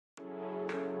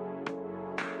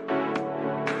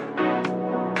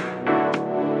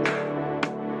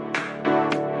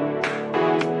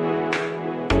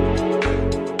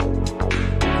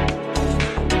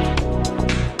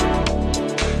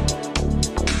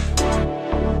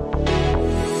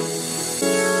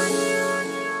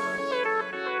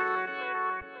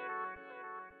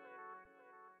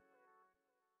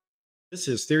This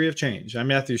is Theory of Change. I'm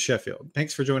Matthew Sheffield.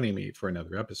 Thanks for joining me for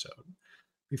another episode.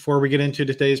 Before we get into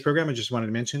today's program, I just wanted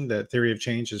to mention that Theory of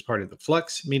Change is part of the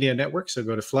Flux Media Network. So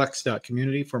go to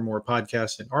flux.community for more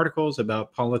podcasts and articles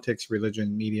about politics,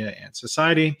 religion, media, and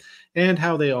society, and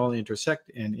how they all intersect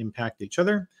and impact each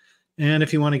other. And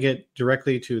if you want to get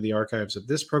directly to the archives of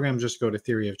this program, just go to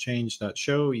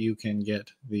theoryofchange.show. You can get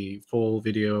the full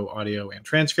video, audio, and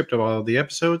transcript of all of the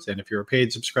episodes. And if you're a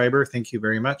paid subscriber, thank you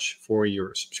very much for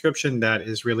your subscription. That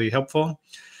is really helpful.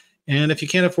 And if you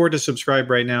can't afford to subscribe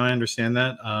right now, I understand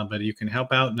that, but you can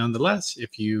help out nonetheless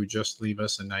if you just leave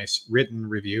us a nice written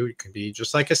review. It can be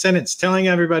just like a sentence telling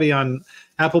everybody on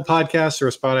Apple Podcasts or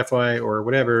Spotify or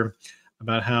whatever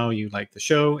about how you like the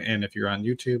show. And if you're on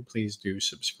YouTube, please do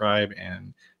subscribe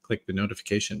and click the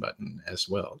notification button as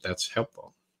well. That's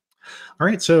helpful. All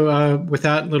right, so with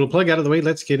that little plug out of the way,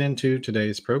 let's get into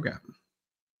today's program.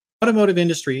 Automotive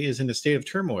industry is in a state of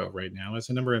turmoil right now as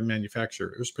a number of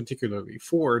manufacturers, particularly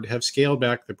Ford, have scaled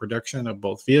back the production of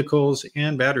both vehicles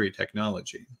and battery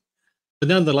technology. But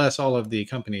nonetheless, all of the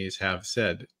companies have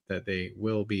said that they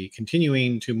will be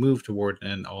continuing to move toward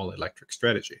an all-electric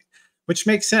strategy, which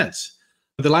makes sense.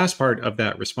 The last part of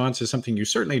that response is something you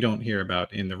certainly don't hear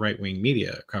about in the right-wing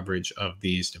media coverage of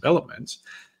these developments.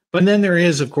 But then there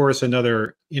is, of course,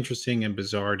 another interesting and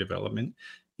bizarre development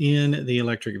in the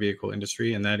electric vehicle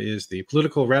industry, and that is the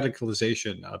political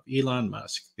radicalization of Elon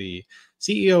Musk, the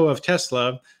CEO of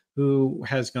Tesla, who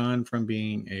has gone from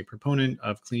being a proponent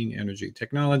of clean energy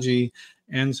technology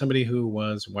and somebody who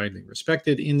was widely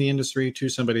respected in the industry to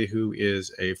somebody who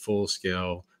is a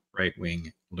full-scale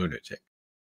right-wing lunatic.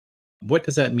 What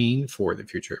does that mean for the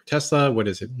future of Tesla? What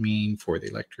does it mean for the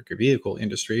electric vehicle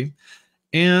industry?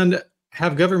 And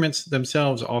have governments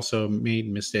themselves also made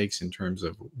mistakes in terms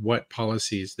of what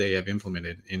policies they have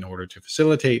implemented in order to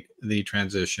facilitate the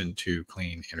transition to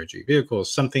clean energy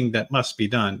vehicles, something that must be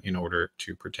done in order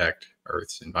to protect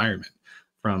Earth's environment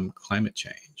from climate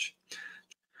change?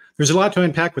 There's a lot to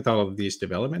unpack with all of these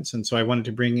developments, and so I wanted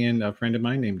to bring in a friend of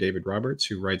mine named David Roberts,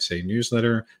 who writes a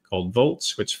newsletter called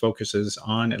Volts, which focuses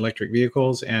on electric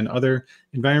vehicles and other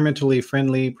environmentally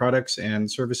friendly products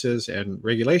and services and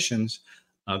regulations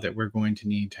that we're going to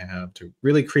need to have to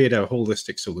really create a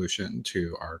holistic solution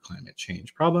to our climate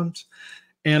change problems.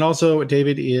 And also,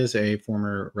 David is a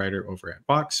former writer over at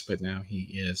Vox, but now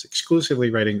he is exclusively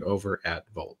writing over at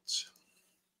Volts.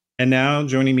 And now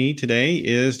joining me today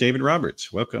is David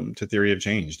Roberts. Welcome to Theory of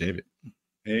Change, David.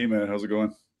 Hey, man. How's it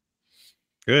going?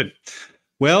 Good.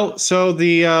 Well, so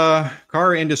the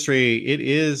car industry, it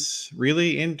is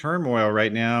really in turmoil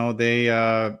right now. They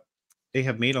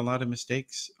have made a lot of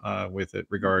mistakes with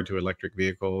regard to electric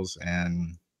vehicles.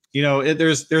 And, you know,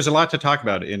 there's a lot to talk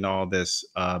about in all this.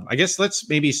 I guess let's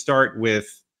maybe start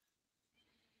with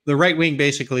the right wing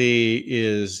basically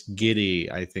is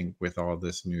giddy, I think, with all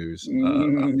this news of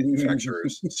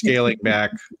manufacturers scaling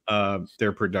back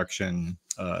their production,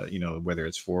 you know, whether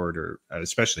it's Ford or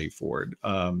especially Ford.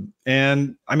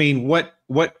 And I mean, what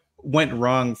went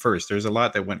wrong first? There's a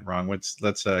lot that went wrong.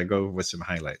 Let's go with some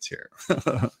highlights here.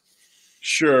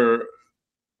 Sure.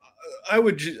 I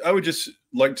would just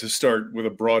like to start with a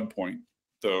broad point,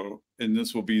 though, and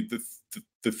this will be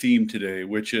the theme today,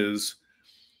 which is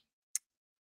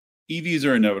EVs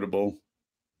are inevitable.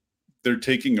 They're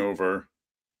taking over.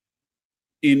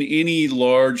 In any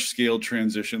large-scale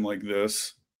transition like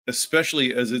this,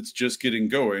 especially as it's just getting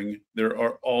going, there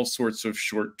are all sorts of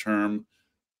short-term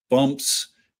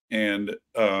bumps and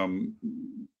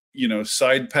you know,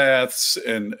 side paths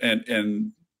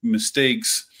and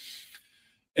mistakes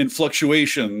and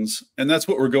fluctuations, and that's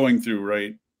what we're going through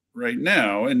right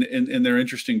now, and they're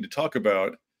interesting to talk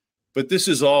about. But this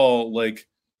is all like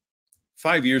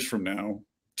 5 years from now,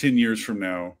 10 years from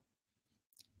now,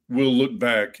 we'll look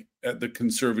back at the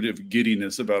conservative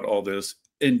giddiness about all this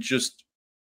and just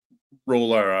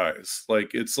roll our eyes.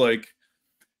 It's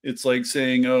like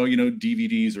saying, oh, you know,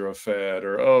 DVDs are a fad,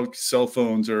 or oh, cell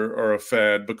phones are a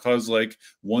fad because like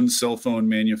one cell phone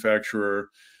manufacturer,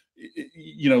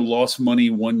 you know, lost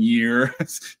money 1 year.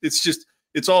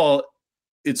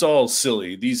 It's all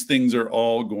silly. These things are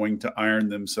all going to iron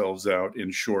themselves out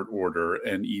in short order,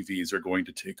 and EVs are going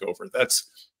to take over. That's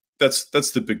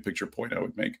the big picture point I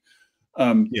would make.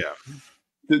 Yeah.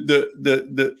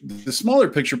 The smaller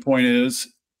picture point is,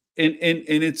 and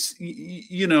it's,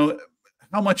 you know,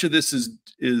 how much of this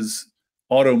is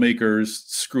automakers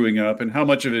screwing up, and how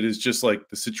much of it is just like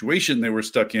the situation they were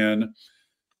stuck in.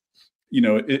 You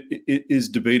know, it is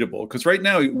debatable, because right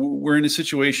now we're in a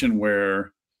situation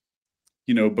where,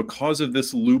 you know, because of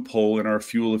this loophole in our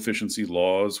fuel efficiency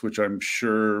laws, which I'm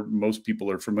sure most people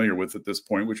are familiar with at this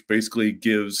point, which basically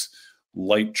gives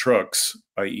light trucks,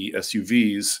 i.e.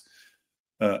 SUVs,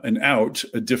 and out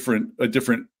a different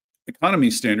economy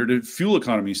standard, a fuel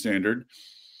economy standard.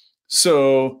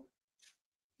 So,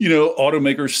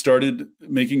 automakers started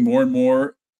making more and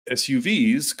more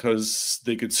SUVs because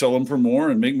they could sell them for more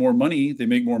and make more money. They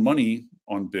make more money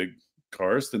on big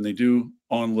cars than they do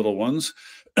on little ones.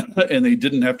 And they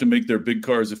didn't have to make their big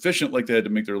cars efficient like they had to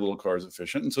make their little cars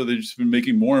efficient. And so they've just been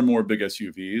making more and more big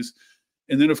SUVs.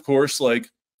 And then, of course, like,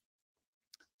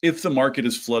 if the market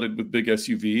is flooded with big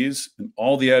SUVs and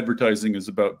all the advertising is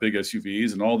about big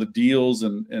SUVs and all the deals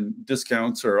and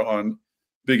discounts are on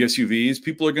big SUVs,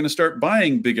 people are going to start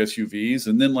buying big SUVs.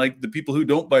 And then, like, the people who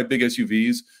don't buy big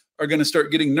SUVs are going to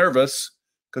start getting nervous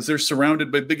because they're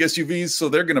surrounded by big SUVs. So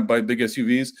they're going to buy big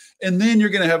SUVs. And then you're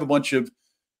going to have a bunch of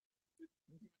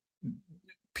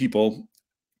people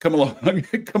come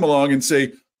along and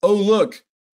say, oh, look,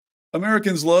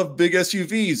 Americans love big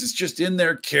SUVs. It's just in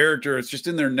their character. It's just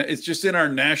in our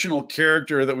national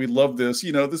character that we love this.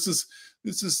 This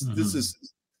is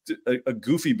a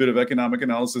goofy bit of economic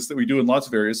analysis that we do in lots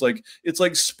of areas. Like, it's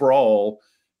like sprawl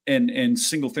and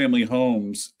single family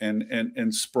homes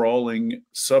and sprawling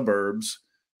suburbs.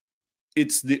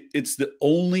 It's the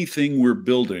only thing we're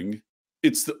building.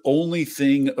 It's the only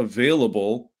thing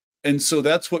available. And so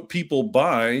that's what people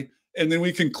buy. And then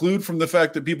we conclude from the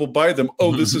fact that people buy them,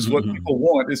 oh, this is what people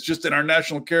want. It's just in our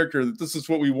national character that this is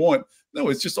what we want. No,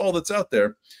 it's just all that's out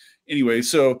there. Anyway,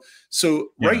 so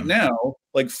right now,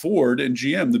 like Ford and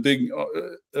GM, the big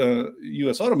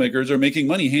U.S. automakers, are making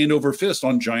money hand over fist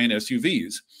on giant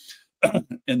SUVs.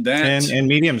 and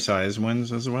medium-sized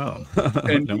ones as well.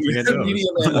 And don't forget those.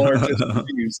 Medium and large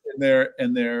SUVs.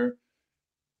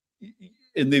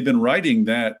 And they've been riding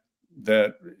that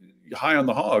high on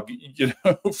the hog,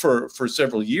 for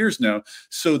several years now.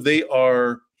 So they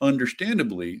are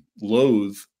understandably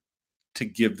loath to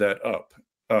give that up.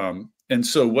 And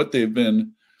so what they've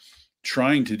been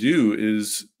trying to do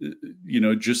is,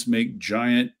 just make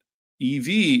giant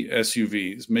EV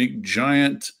SUVs, make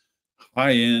giant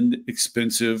high-end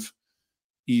expensive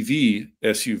EV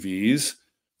SUVs.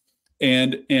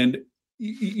 And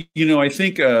I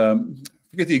think, I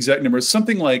forget the exact number,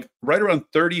 something like right around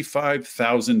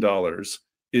 $35,000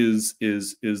 is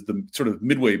the sort of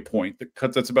midway point.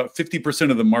 That's about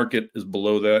 50% of the market is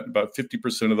below that. About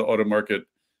 50% of the auto market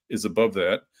is above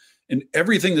that. And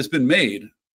everything that's been made,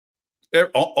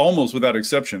 almost without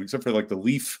exception, except for like the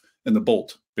Leaf and the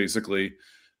Bolt, basically,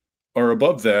 are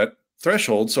above that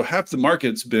threshold. So half the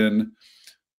market's been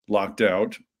locked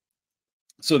out.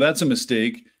 So that's a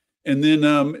mistake. And then,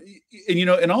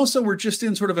 and also we're just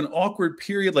in sort of an awkward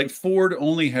period. Like, Ford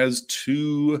only has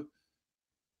 2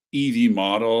 EV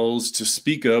models to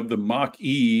speak of, the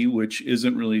Mach-E, which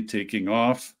isn't really taking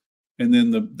off. And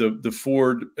then the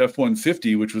Ford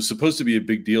F-150, which was supposed to be a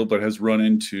big deal, but has run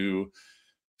into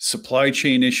supply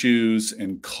chain issues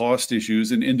and cost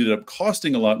issues and ended up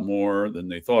costing a lot more than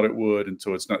they thought it would. And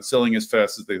so it's not selling as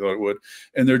fast as they thought it would.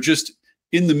 And they're just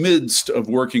in the midst of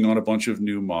working on a bunch of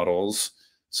new models.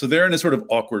 So they're in a sort of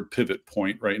awkward pivot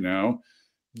point right now.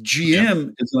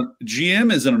 GM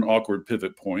is in an awkward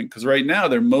pivot point because right now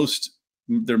their most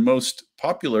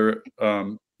popular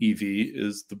EV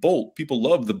is the Bolt. People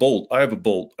love the Bolt. I have a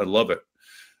Bolt. I love it.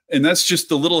 And that's just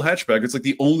the little hatchback. It's like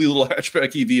the only little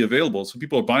hatchback EV available. So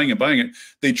people are buying it.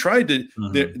 They tried to,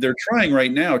 they're trying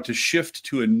right now to shift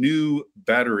to a new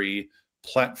battery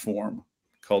platform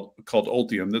called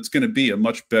Ultium. That's going to be a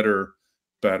much better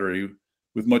battery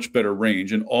with much better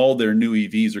range. And all their new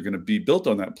EVs are going to be built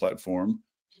on that platform.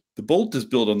 The Bolt is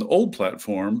built on the old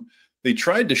platform. They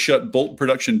tried to shut Bolt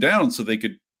production down so they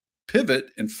could pivot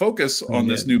and focus on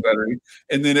this new battery,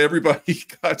 and then everybody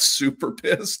got super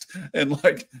pissed, and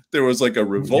like there was like a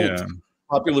revolt,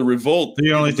 popular revolt.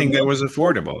 The only thing that was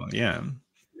affordable,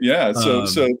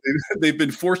 So they've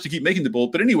been forced to keep making the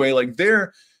Bolt, but anyway, like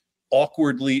they're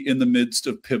awkwardly in the midst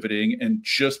of pivoting and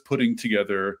just putting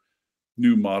together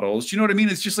new models. You know what I mean?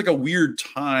 It's just like a weird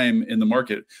time in the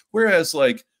market. Whereas,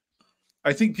 like,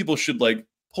 I think people should like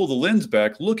pull the lens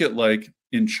back, look at like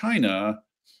in China.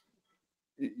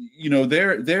 You know,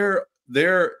 their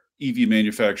EV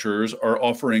manufacturers are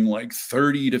offering like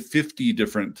 30 to 50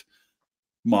 different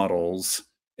models,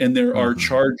 and there are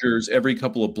chargers every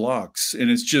couple of blocks, and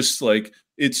it's just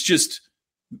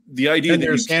the idea and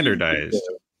they're standardized.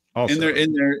 Also.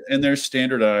 And they're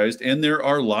standardized, and there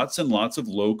are lots and lots of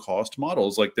low cost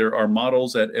models. Like there are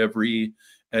models at every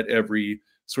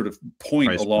sort of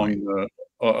point along the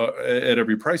at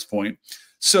every price point.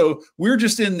 So we're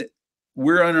just in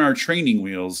we're on our training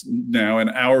wheels now, and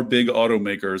our big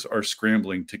automakers are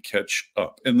scrambling to catch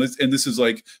up. And this is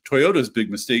like Toyota's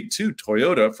big mistake too.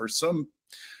 Toyota, for some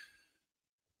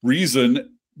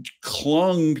reason,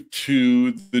 clung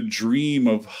to the dream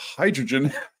of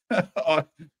hydrogen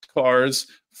cars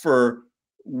for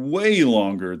way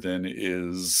longer than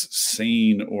is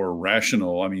sane or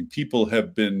rational. I mean, people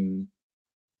have been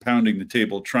pounding the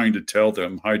table trying to tell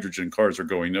them hydrogen cars are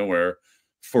going nowhere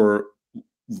for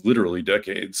literally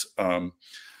decades.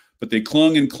 But they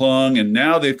clung, and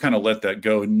now they've kind of let that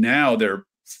go. Now they're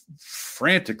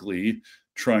frantically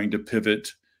trying to pivot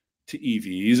to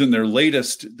EVs, and their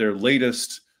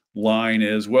latest line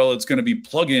is, well, it's going to be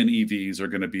plug-in EVs are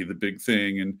going to be the big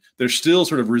thing, and they're still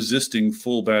sort of resisting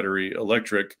full battery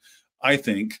electric. I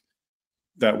think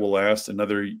that will last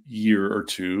another year or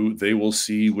two. They will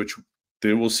see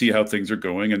how things are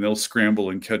going, and they'll scramble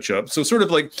and catch up. So sort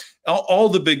of like all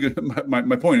the big,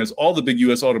 my point is, all the big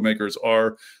US automakers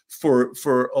are,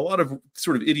 for a lot of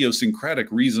sort of idiosyncratic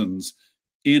reasons,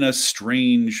 in a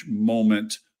strange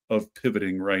moment of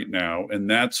pivoting right now. And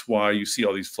that's why you see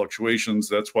all these fluctuations.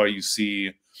 That's why you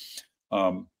see,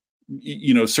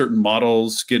 certain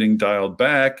models getting dialed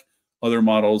back, other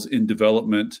models in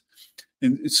development.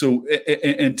 And so,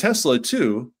 and Tesla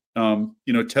too,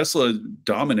 Tesla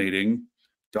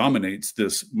dominates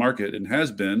this market and has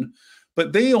been,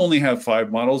 but they only have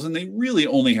 5 models, and they really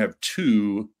only have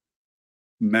 2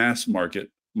 mass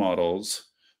market models.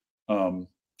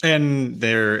 And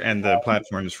the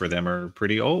platforms for them are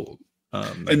pretty old.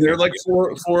 And they're like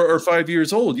 4 or 5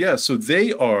 years old. Yeah. So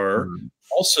they are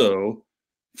also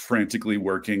frantically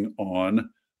working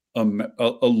on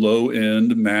a low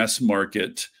end mass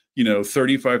market,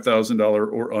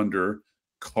 $35,000 or under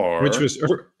car, which was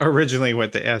originally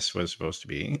what the S was supposed to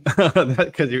be.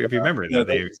 Because if you remember,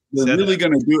 they're really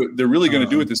going to do it. They're really going to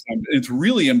do it this time. It's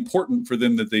really important for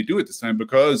them that they do it this time,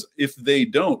 because if they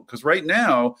don't, because right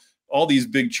now all these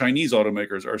big Chinese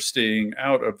automakers are staying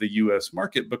out of the US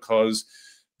market because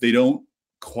they don't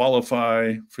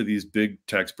qualify for these big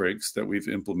tax breaks that we've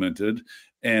implemented.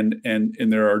 And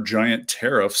there are giant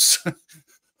tariffs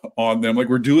on them. Like,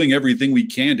 we're doing everything we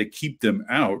can to keep them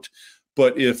out.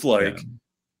 But if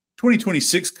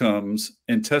 2026 comes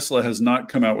and Tesla has not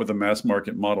come out with a mass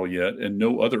market model yet, and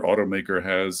no other automaker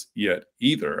has yet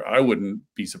either, I wouldn't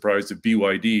be surprised if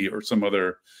BYD or some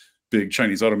other big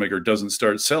Chinese automaker doesn't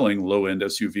start selling low-end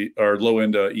SUV or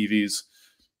low-end EVs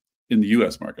in the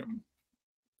US market.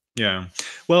 Yeah.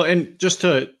 Well, and just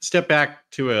to step back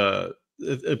to a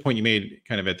point you made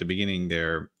kind of at the beginning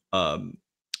there, one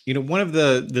of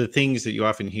the things that you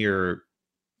often hear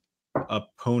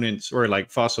opponents or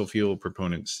like fossil fuel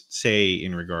proponents say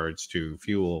in regards to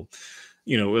fuel,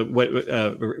 in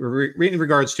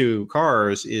regards to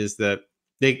cars, is that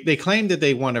they claim that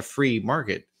they want a free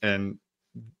market,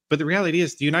 but the reality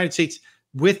is the United States,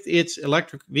 with its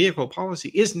electric vehicle policy,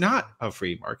 is not a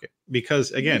free market,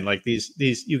 because again, like these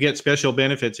you get special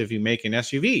benefits if you make an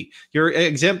SUV. You're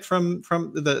exempt from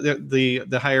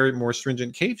the higher, more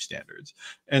stringent CAFE standards,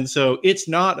 and so it's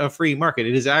not a free market.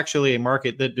 It is actually a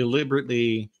market that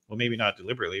deliberately, well, maybe not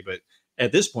deliberately, but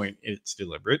at this point it's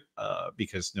deliberate,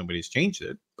 because nobody's changed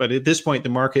it. But at this point, the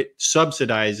market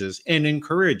subsidizes and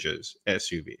encourages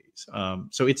SUVs.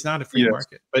 So it's not a free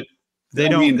market, but they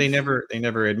never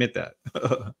admit that.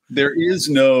 There is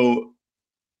no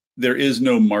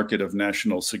market of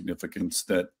national significance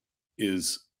that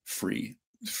is free.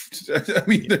 I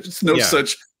mean, there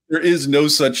is no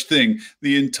such thing.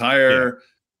 The entire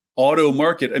auto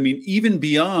market, I mean, even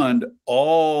beyond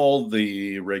all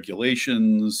the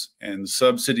regulations and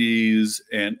subsidies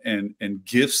and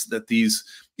gifts that these,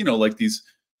 like these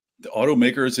the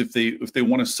automakers, if they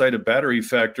want to site a battery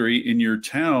factory in your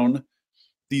town,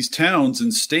 these towns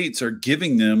and states are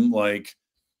giving them like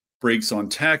breaks on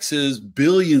taxes,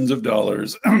 billions of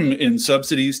dollars in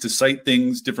subsidies to site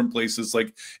things different places.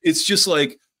 Like, it's just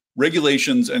like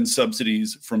regulations and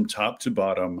subsidies from top to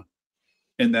bottom.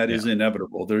 And that is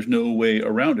inevitable. There's no way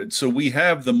around it. So we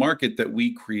have the market that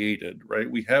we created, right?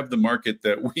 We have the market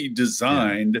that we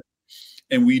designed,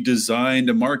 and we designed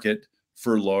a market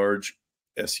for large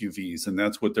SUVs. And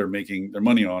that's what they're making their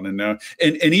money on. And now,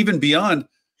 and even beyond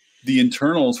the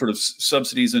internal sort of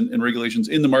subsidies and regulations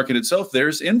in the market itself,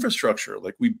 there's infrastructure.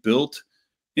 Like, we built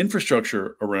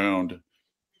infrastructure around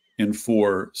and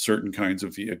for certain kinds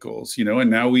of vehicles, and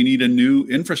now we need a new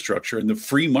infrastructure, and the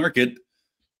free market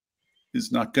is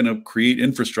not going to create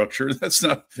infrastructure. That's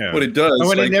not what it does.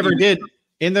 Oh, and it never did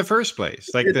in the first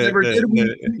place. Like the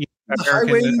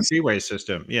American freeway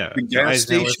system. Yeah. The gas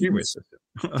stations,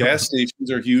 gas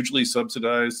stations are hugely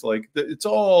subsidized. Like, it's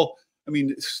all, I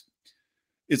mean,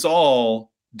 it's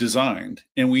all designed,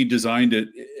 and we designed it.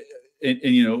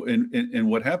 And you know, and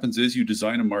what happens is you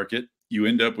design a market, you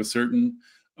end up with certain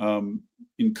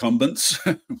incumbents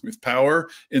with power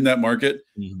in that market,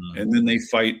 and then they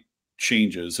fight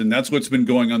changes. And that's what's been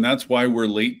going on. That's why we're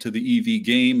late to the EV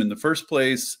game in the first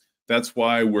place. That's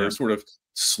why we're sort of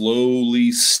slowly,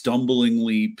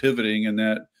 stumblingly pivoting in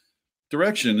that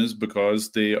direction, is because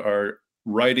they are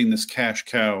riding this cash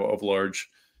cow of large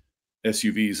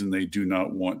SUVs, and they do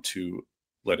not want to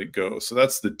let it go. So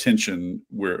that's the tension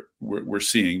we're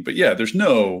seeing. But yeah, there's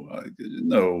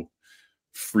no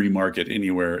free market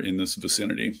anywhere in this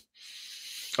vicinity.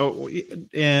 Oh,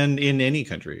 and in any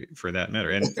country for that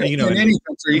matter, and you know, in any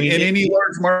country, I mean, in any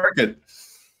large market.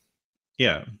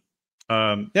 Yeah,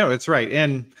 no, that's right,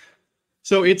 and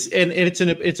so it's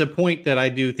a point that I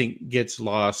do think gets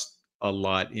lost a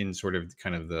lot in sort of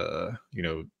kind of the, you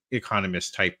know,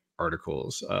 economist type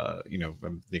articles, you know,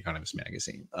 from the Economist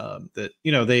magazine, that,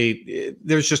 you know,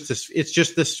 there's just this, it's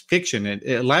just this fiction, and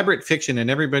elaborate fiction, and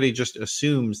everybody just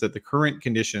assumes that the current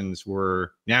conditions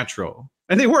were natural,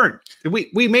 and they weren't.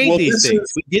 We made these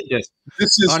things. We did this.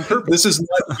 This is on purpose.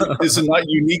 This is not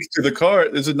unique to the car.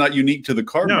 This is not unique to the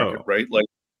car market, right? Like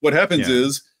what happens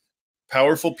is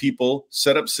powerful people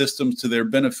set up systems to their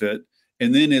benefit,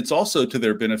 and then it's also to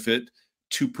their benefit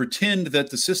to pretend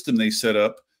that the system they set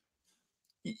up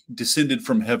descended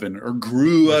from heaven or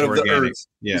grew out of the earth.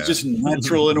 It's just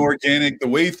natural and organic, the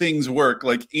way things work.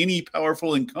 Like any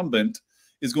powerful incumbent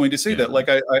is going to say that. Like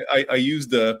I use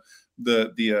the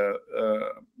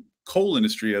coal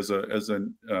industry as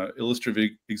an illustrative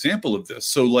example of this.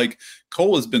 So like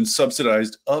coal has been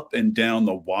subsidized up and down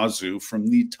the wazoo from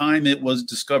the time it was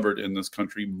discovered in this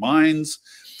country. Mines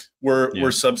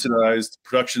were subsidized,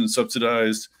 production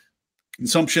subsidized,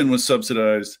 consumption was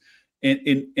subsidized,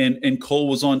 and coal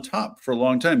was on top for a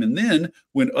long time. And then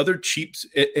when other cheaps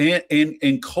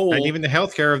and coal, and even the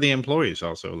healthcare of the employees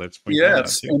also, let's point that out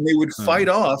too. And they would fight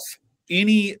off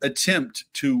any attempt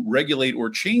to regulate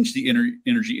or change the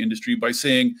energy industry by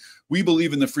saying, we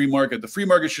believe in the free market. The free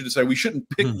market should decide. We shouldn't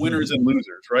pick winners and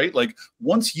losers, right? Like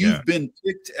once you've been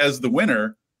picked as the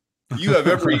winner, you have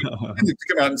every to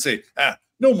come out and say,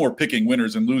 no more picking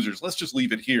winners and losers. Let's just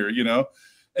leave it here, you know?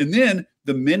 And then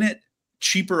the minute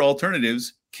cheaper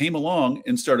alternatives came along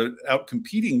and started out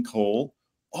competing coal,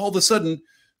 all of a sudden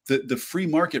the free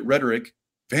market rhetoric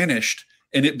vanished,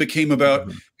 and it became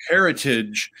about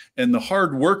heritage and the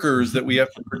hard workers that we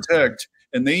have to protect,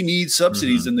 and they need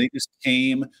subsidies, and they just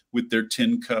came with their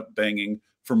tin cup banging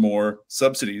for more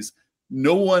subsidies.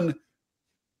 No one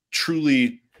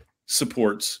truly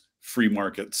supports free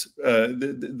markets.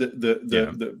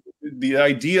 The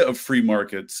idea of free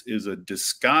markets is a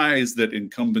disguise that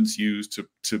incumbents use to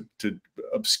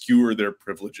obscure their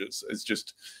privileges. It's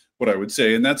just what I would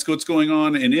say, and that's what's going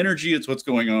on in energy. It's what's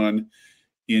going on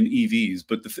in EVs.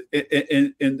 But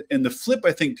the flip,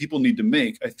 I think people need to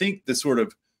make. I think the sort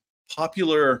of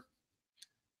popular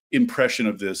impression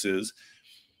of this is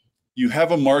you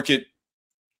have a market,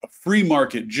 a free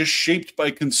market, just shaped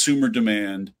by consumer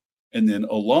demand. And then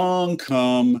along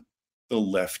come the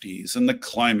lefties and the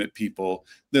climate people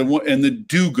and the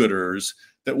do-gooders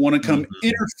that want to come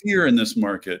interfere in this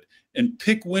market and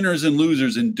pick winners and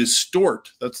losers and distort.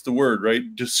 That's the word, right?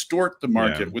 Distort the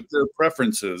market with their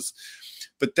preferences.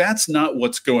 But that's not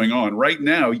what's going on. Right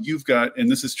now, you've got,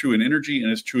 and this is true in energy and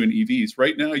it's true in EVs,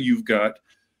 right now you've got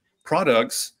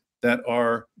products that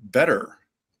are better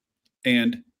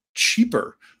and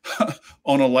cheaper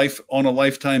on a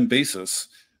lifetime basis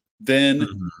than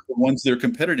the ones they're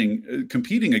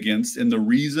competing against. And the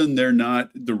reason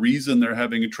they're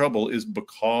having trouble is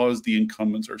because the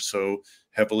incumbents are so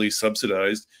heavily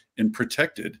subsidized and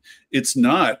protected. It's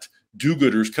not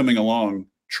do-gooders coming along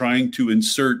trying to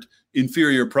insert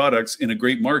inferior products in a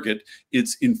great market.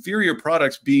 It's inferior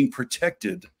products being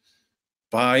protected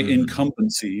by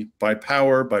incumbency, by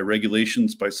power, by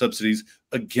regulations, by subsidies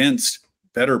against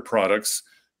better products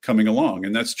coming along.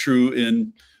 And that's true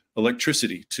in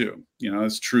electricity too. You know,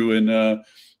 it's true in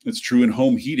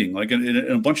home heating, like in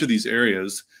a bunch of these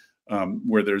areas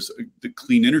where there's the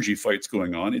clean energy fights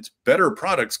going on. It's better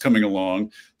products coming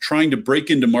along, trying to break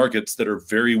into markets that are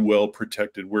very well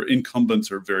protected, where incumbents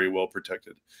are very well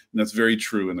protected. And that's very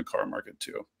true in the car market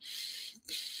too.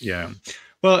 Yeah.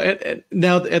 Well,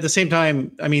 now at the same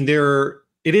time, I mean,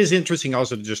 it is interesting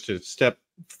also just to step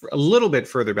a little bit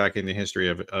further back in the history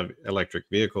of electric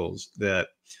vehicles, that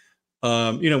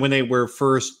you know, when they were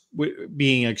first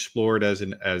being explored as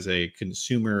a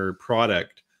consumer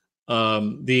product,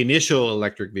 the initial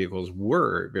electric vehicles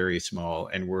were very small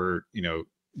and were, you know,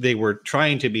 they were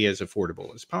trying to be as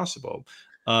affordable as possible.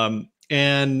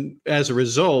 And as a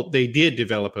result, they did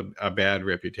develop a bad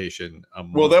reputation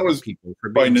Well, that among was people for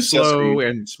by being slow necessity.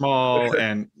 and small.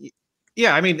 And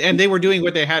yeah, I mean, and they were doing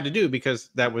what they had to do because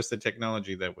that was the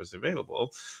technology that was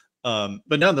available.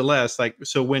 But nonetheless, like,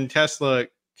 so when Tesla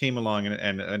came along,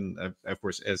 and of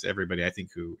course, as everybody I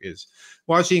think who is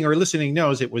watching or listening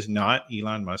knows, it was not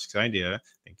Elon Musk's idea.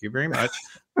 Thank you very much.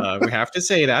 We have to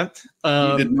say that.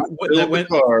 He did not That build the went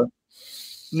car.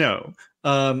 no.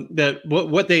 That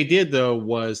what they did though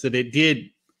was that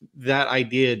that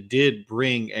idea did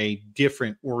bring a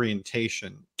different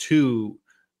orientation to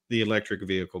the electric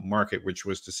vehicle market, which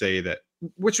was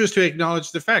to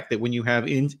acknowledge the fact that when you have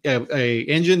a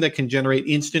engine that can generate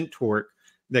instant torque,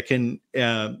 that can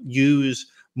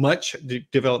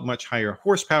develop much higher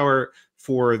horsepower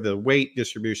for the weight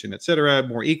distribution, et cetera,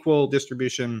 more equal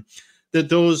distribution, that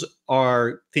those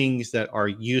are things that are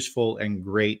useful and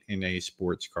great in a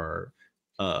sports car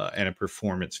and a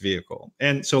performance vehicle.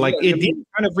 And so like it did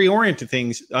kind of reorient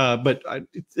things, but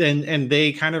and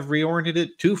they kind of reoriented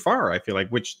it too far, I feel like,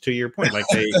 which to your point, like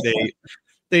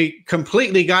they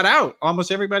completely got out. Almost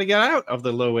everybody got out of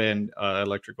the low end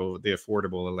the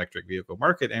affordable electric vehicle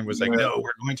market, and was like, no,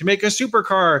 we're going to make a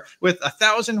supercar with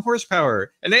 1,000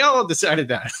 horsepower. And they all decided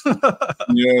that.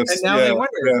 Yes. And now they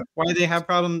wonder why they have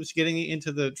problems getting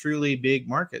into the truly big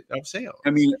market of sales. I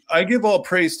mean, I give all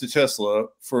praise to Tesla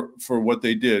for what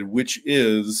they did, which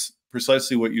is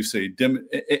precisely what you say.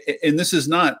 And this is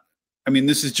not, I mean,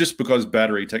 this is just because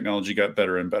battery technology got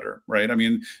better and better, right? I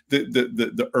mean,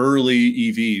 the early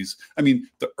EVs, I mean,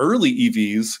 the early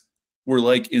EVs were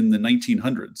like in the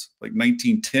 1900s, like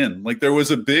 1910. Like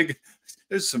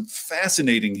there's some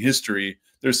fascinating history.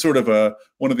 There's sort of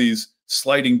one of these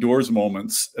sliding doors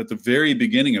moments at the very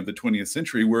beginning of the 20th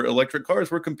century where electric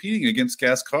cars were competing against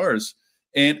gas cars.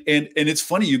 And it's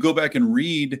funny, you go back and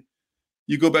read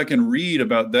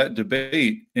about that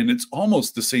debate, and it's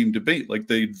almost the same debate. Like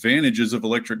the advantages of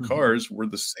electric cars were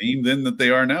the same then that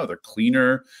they are now. They're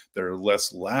cleaner, they're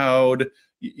less loud,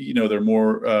 they're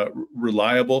more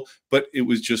reliable, but it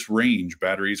was just range.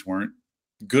 Batteries weren't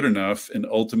good enough. And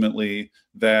ultimately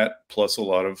that, plus a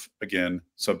lot of, again,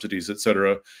 subsidies, et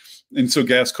cetera. And so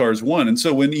gas cars won. And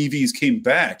so when EVs came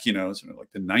back, sort of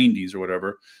like the 90s or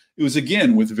whatever, it was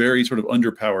again with very sort of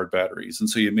underpowered batteries. And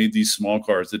so you made these small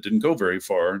cars that didn't go very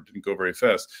far, didn't go very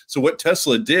fast. So what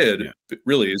Tesla did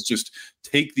really is just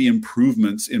take the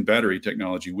improvements in battery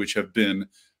technology, which have been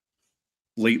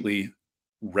lately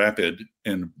rapid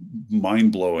and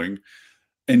mind-blowing,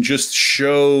 and just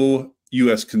show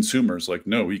U.S. consumers like,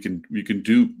 no, you can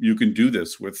do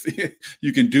this with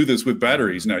you can do this with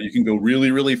batteries. Now you can go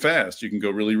really, really fast. You can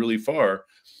go really, really far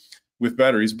with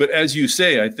batteries. But as you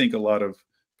say, I think a lot of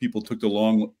people took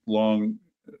the wrong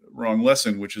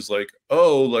lesson, which is like,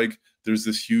 oh, like there's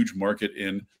this huge market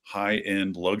in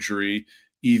high-end luxury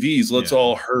EVs. Let's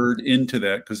all herd into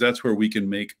that because that's where we can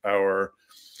make our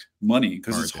money.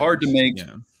 Because it's hard to make.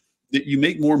 That you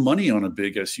make more money on a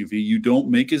big SUV. You don't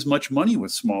make as much money with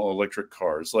small electric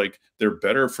cars. Like they're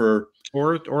better for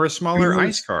or a smaller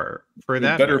ICE car for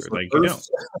that matter. Like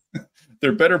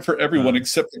they're better for everyone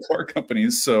except the car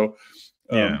companies. So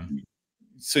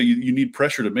so you need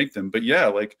pressure to make them. But yeah,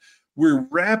 like we're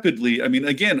rapidly. I mean,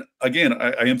 again, I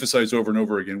emphasize over and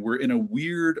over again, we're in a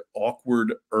weird,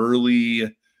 awkward,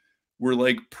 early. We're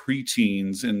like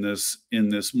preteens in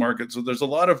this market. So there's a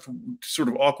lot of sort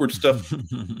of awkward stuff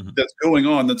that's going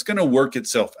on that's going to work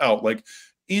itself out. Like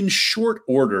in short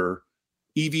order,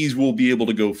 EVs will be able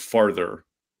to go farther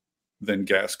than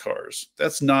gas cars.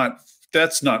 That's not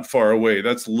far away.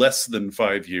 That's less than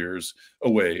 5 years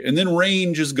away. And then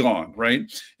range is gone, right?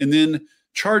 And then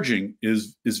charging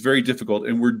is very difficult,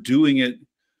 and we're doing it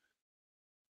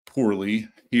poorly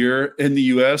here in the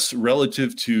US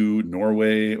relative to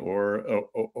Norway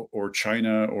or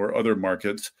China or other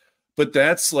markets. But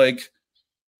that's like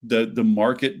the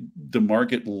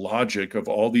market logic of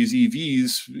all these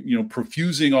EVs,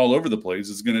 profusing all over the place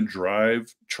is going to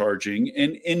drive charging.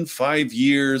 And in 5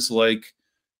 years, like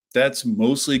that's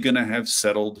mostly going to have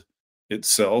settled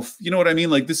itself. You know what I mean?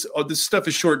 Like this stuff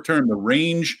is short term. The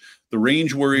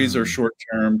range worries are short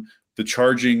term. The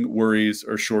charging worries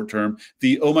are short term.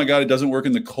 Oh my God, it doesn't work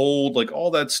in the cold. Like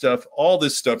all that stuff, all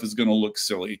this stuff is going to look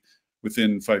silly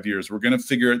within 5 years. We're going to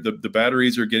figure it. The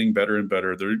batteries are getting better and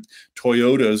better.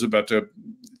 Toyota is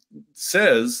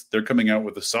says they're coming out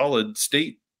with a solid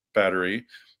state battery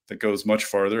that goes much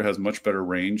farther, has much better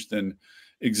range than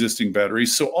existing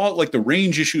batteries. So all like the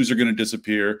range issues are going to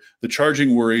disappear. The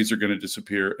charging worries are going to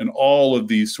disappear. And all of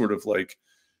these sort of like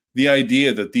the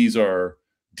idea that these are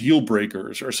deal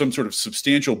breakers or some sort of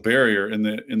substantial barrier in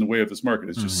the way of this market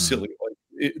is just silly. Like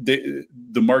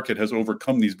the market has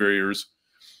overcome these barriers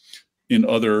in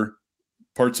other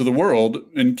parts of the world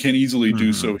and can easily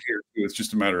do so here too. It's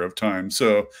just a matter of time.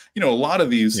 So, a lot of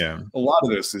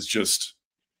this is just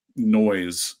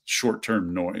noise,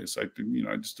 short-term noise. I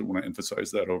just want to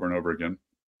emphasize that over and over again.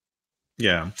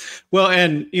 Yeah. Well,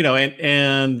 and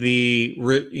the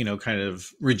kind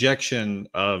of rejection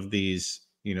of these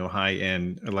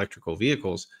high-end electrical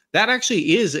vehicles, that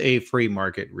actually is a free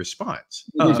market response,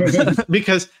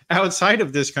 because outside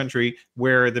of this country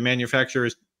where the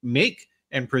manufacturers make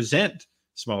and present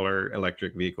smaller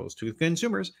electric vehicles to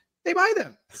consumers, they buy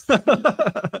them. So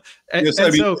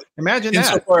imagine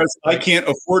that. Insofar as I can't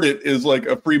afford it is like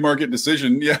a free market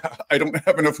decision. Yeah, I don't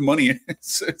have enough money.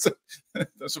 That's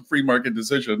a free market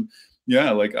decision.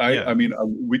 Yeah, like I mean,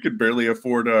 we could barely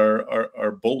afford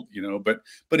our Bolt,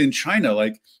 but in China,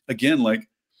 I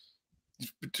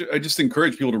just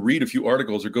encourage people to read a few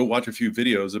articles or go watch a few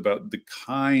videos about the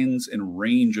kinds and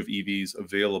range of EVs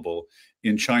available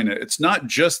in China. It's not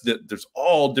just that there's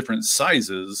all different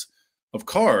sizes of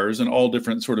cars and all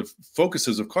different sort of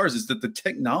focuses of cars, is that the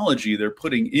technology they're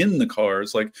putting in the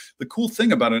cars, like the cool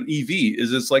thing about an EV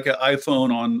is it's like an iPhone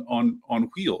on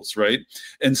wheels, right?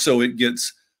 And so it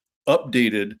gets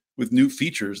updated with new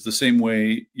features the same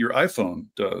way your iPhone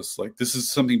does. Like this is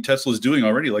something Tesla is doing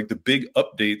already. Like the big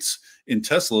updates in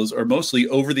Teslas are mostly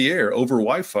over the air, over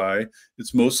Wi-Fi.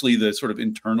 It's mostly the sort of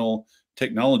internal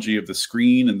technology of the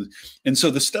screen. And so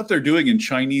the stuff they're doing in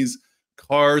Chinese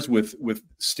cars with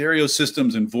stereo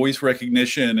systems and voice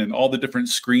recognition and all the different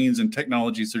screens and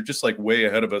technologies, they're just like way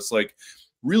ahead of us. Like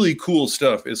really cool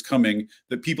stuff is coming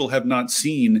that people have not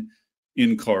seen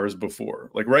in cars before.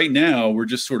 Like right now, we're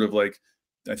just sort of like,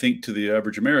 I think to the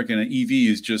average American, an EV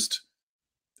is just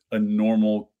a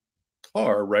normal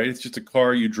car, right? It's just a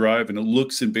car you drive and it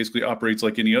looks and basically operates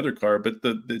like any other car. But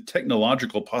the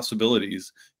technological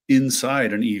possibilities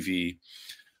inside an EV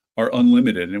are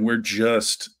unlimited, and we're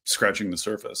just scratching the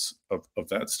surface of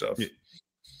that stuff.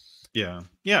 Yeah,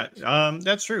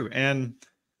 that's true.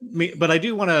 But I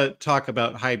do want to talk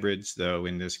about hybrids, though,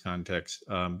 in this context,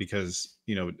 because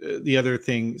the other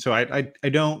thing. So I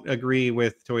don't agree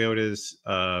with Toyota's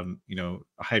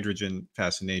hydrogen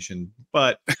fascination,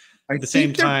 but at the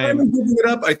same time, giving it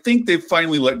up. I think they've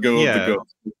finally let go of the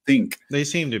ghost. I think they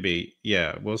seem to be.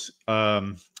 Yeah. Well,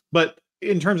 but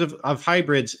in terms of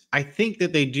hybrids, I think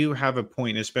that they do have a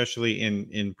point, especially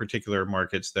in particular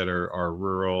markets that are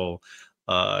rural.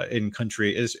 In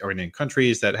countries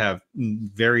that have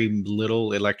very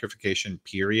little electrification,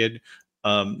 period.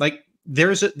 I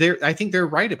think they're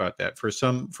right about that for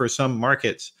some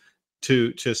markets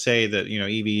to say that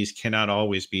EVs cannot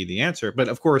always be the answer, but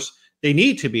of course they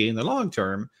need to be in the long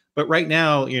term. But right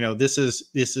now, this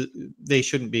is they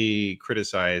shouldn't be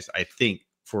criticized, I think,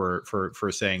 for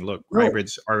saying, look,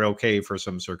 hybrids are okay for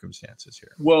some circumstances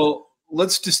here. Well,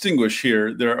 let's distinguish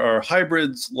here. There are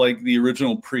hybrids like the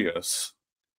original Prius,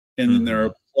 and then there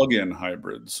are plug-in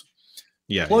hybrids.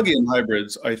 Yeah, plug-in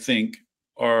hybrids, I think,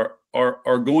 are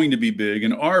going to be big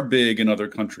and are big in other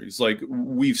countries. Like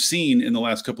we've seen in the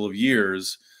last couple of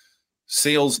years,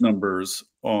 sales numbers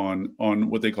on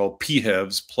what they call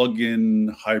PHEVs,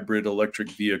 plug-in hybrid electric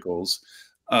vehicles.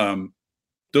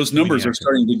 Those numbers are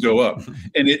starting to go up,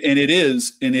 and it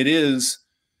is,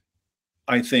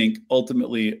 I think,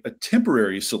 ultimately a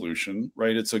temporary solution,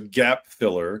 right? It's a gap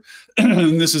filler.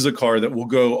 And this is a car that will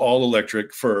go all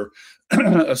electric for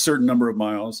a certain number of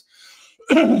miles,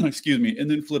 excuse me, and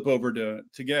then flip over to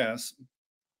gas.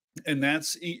 And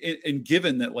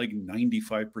given that like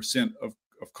 95% of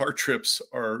car trips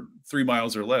are 3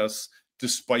 miles or less,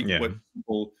 despite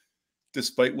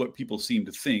what people seem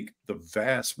to think, the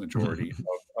vast majority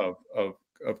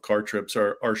of car trips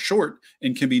are short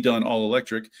and can be done all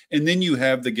electric. And then you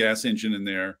have the gas engine in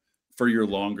there for your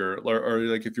longer, or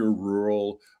like if you're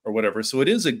rural or whatever. So it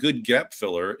is a good gap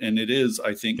filler, and it is,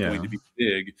 I think, going to be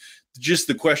big. Just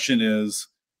the question is,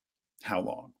 how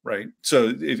long, right?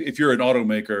 So if you're an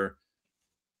automaker,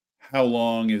 how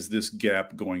long is this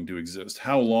gap going to exist?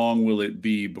 How long will it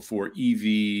be before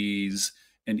EVs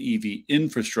and EV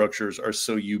infrastructures are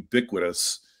so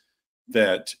ubiquitous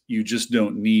that you just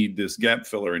don't need this gap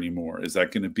filler anymore? Is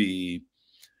that going to be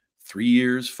 3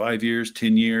 years, 5 years,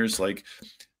 10 years? Like,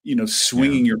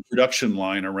 swinging your production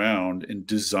line around and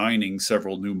designing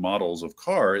several new models of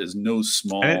car is no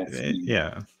small thing.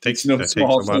 Takes no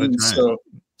small a lot of thing. time.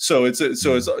 So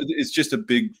it's just a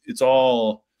big, it's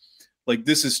all like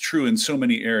this is true in so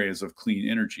many areas of clean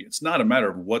energy. It's not a matter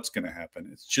of what's going to happen.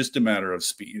 It's just a matter of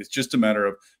speed. It's just a matter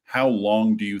of how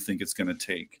long do you think it's going to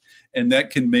take? And that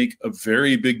can make a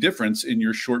very big difference in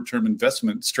your short-term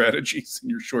investment strategies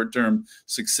and your short-term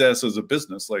success as a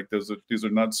business. Like these are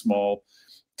not small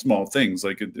things.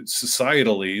 Like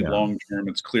societally, long-term,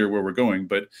 it's clear where we're going.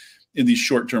 But in these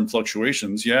short-term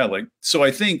fluctuations, so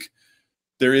I think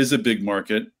there is a big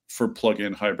market for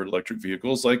plug-in hybrid electric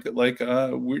vehicles.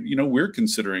 We're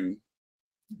considering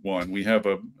one. We have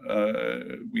a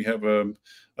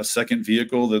second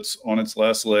vehicle that's on its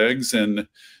last legs, and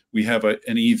we have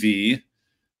an EV.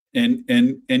 And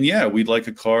yeah, we'd like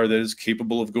a car that is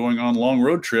capable of going on long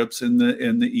road trips in the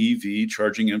EV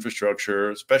charging infrastructure,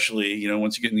 especially,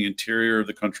 once you get in the interior of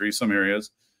the country, some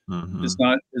areas is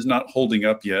not holding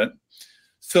up yet.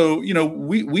 So,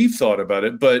 we've thought about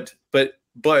it, but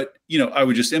I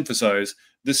would just emphasize,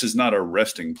 this is not a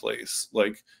resting place.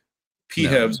 Like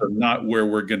PHEVs are not where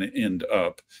we're going to end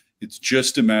up. It's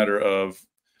just a matter of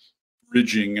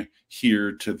bridging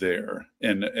here to there.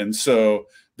 And so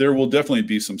there will definitely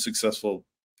be some successful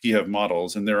PHEV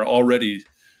models, and they're already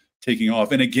taking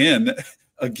off. And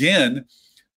again,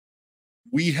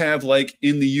 we have, like,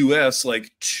 in the US,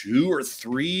 like 2 or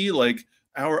 3, like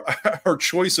our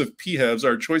choice of PHEVs,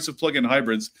 our choice of plug-in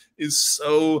hybrids is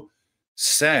so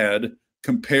sad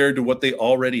compared to what they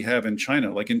already have in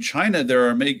China. Like in China, they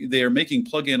are making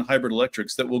plug-in hybrid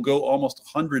electrics that will go almost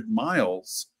 100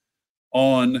 miles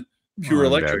on pure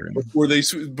electric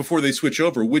before they switch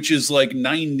over, which is like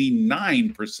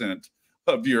 99%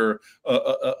 of your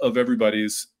of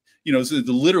everybody's. So it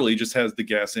literally just has the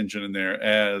gas engine in there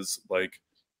as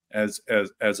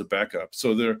a backup.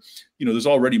 So there's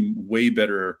already way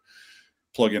better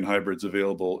plug-in hybrids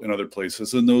available in other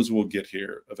places, and those will get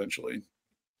here eventually.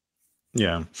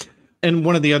 Yeah. And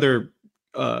one of the other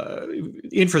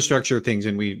infrastructure things,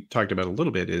 and we talked about a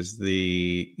little bit, is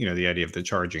the idea of the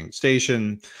charging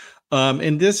station.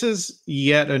 And this is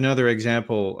yet another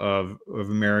example of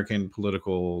American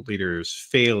political leaders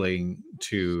failing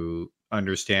to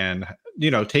understand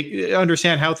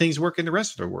how things work in the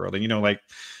rest of the world. And, like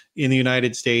in the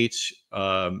United States,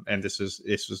 and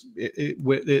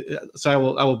so I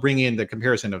will bring in the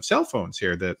comparison of cell phones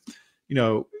here, that,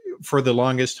 for the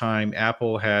longest time,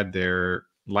 Apple had their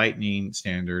Lightning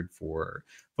standard for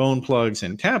phone plugs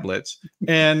and tablets,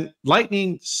 and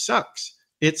Lightning sucks.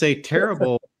 It's a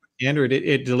terrible standard.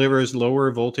 It delivers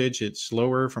lower voltage. It's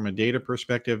slower from a data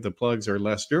perspective. The plugs are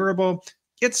less durable.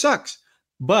 It sucks.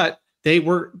 But they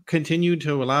were continued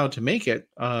to allow to make it,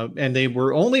 and they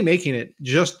were only making it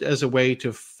just as a way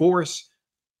to force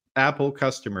Apple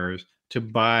customers to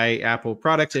buy Apple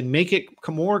products and make it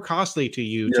more costly to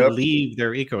you to leave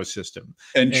their ecosystem.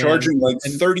 And charging like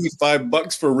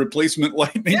 $35 for replacement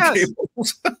Lightning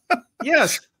cables.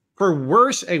 Yes, for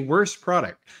a worse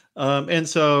product. And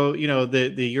so,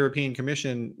 the European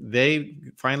Commission, they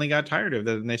finally got tired of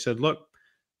that, and they said, look,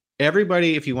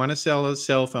 everybody, if you want to sell a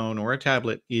cell phone or a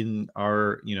tablet in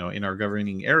our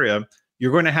governing area,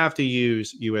 you're going to have to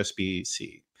use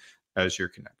USB-C as your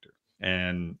connector.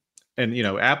 And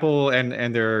Apple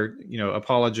and their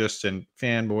apologists and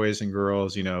fanboys and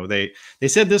girls, they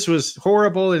said this was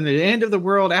horrible and the end of the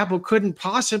world. Apple couldn't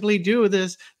possibly do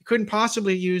this. It couldn't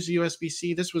possibly use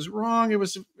USB-C. This was wrong. It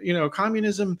was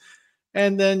communism.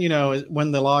 And then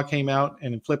when the law came out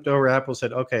and flipped over, Apple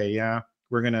said, okay, yeah,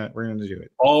 we're gonna do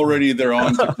it. Already they're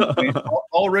on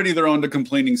to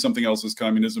complaining something else is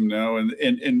communism now, and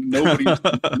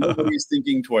nobody's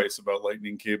thinking twice about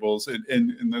Lightning cables,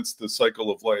 and that's the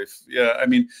cycle of life. Yeah, I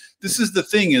mean, this is the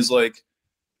thing, is like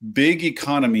big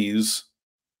economies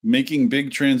making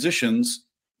big transitions.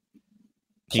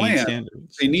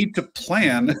 They need to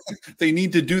plan. They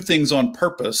need to do things on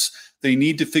purpose. They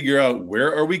need to figure out,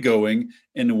 where are we going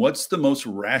and what's the most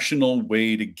rational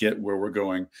way to get where we're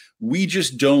going. We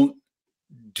just don't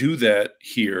do that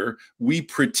here. We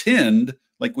pretend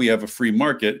like we have a free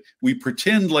market. We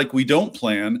pretend like we don't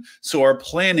plan. So our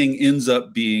planning ends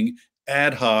up being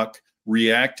ad hoc,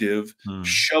 reactive,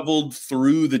 shoveled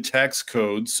through the tax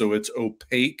code. So it's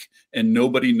opaque and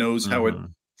nobody knows how it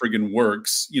friggin'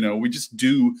 works. We just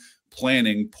do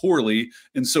planning poorly,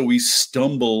 and so we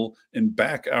stumble and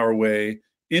back our way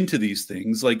into these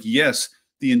things. Like, yes,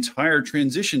 the entire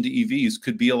transition to EVs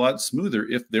could be a lot smoother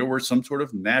if there were some sort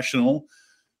of national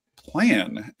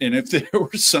plan, and if there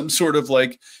were some sort of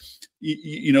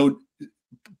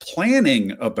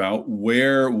planning about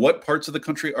what parts of the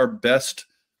country are best.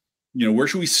 Where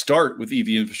should we start with EV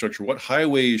infrastructure? What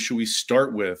highways should we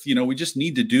start with? We just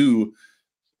need to do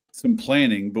some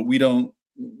planning, but we don't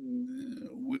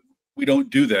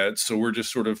do that. So we're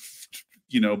just sort of,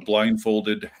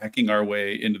 blindfolded, hacking our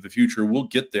way into the future. We'll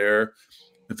get there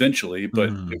eventually, but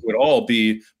Mm. it would all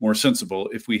be more sensible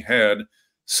if we had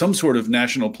some sort of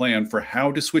national plan for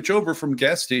how to switch over from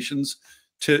gas stations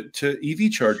to EV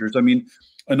chargers. I mean,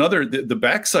 the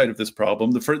backside of this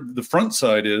problem, the front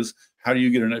side is, how do you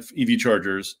get enough EV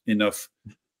chargers, enough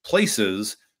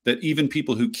places that even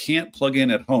people who can't plug in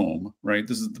at home, right?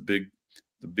 This is the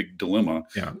big dilemma.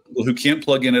 Yeah. People who can't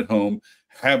plug in at home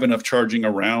have enough charging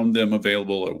around them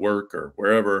available at work or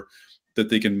wherever that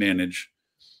they can manage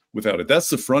without it. That's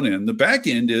the front end. The back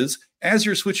end is, as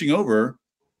you're switching over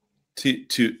to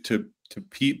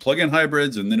plug-in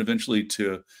hybrids and then eventually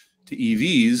to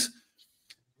EVs,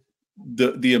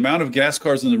 the amount of gas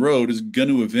cars on the road is going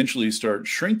to eventually start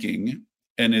shrinking,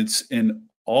 and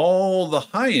all the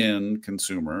high-end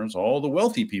consumers, all the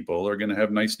wealthy people are going to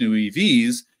have nice new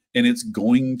EVs, and it's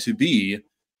going to be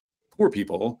poor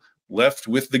people left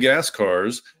with the gas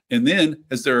cars. And then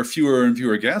as there are fewer and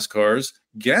fewer gas cars,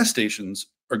 gas stations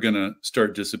are going to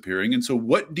start disappearing. And so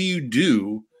what do you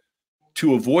do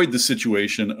to avoid the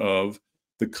situation of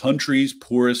the country's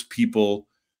poorest people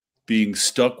being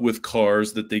stuck with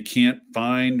cars that they can't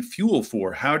find fuel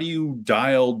for? How do you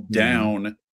dial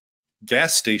down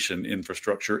gas station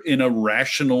infrastructure in a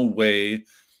rational way,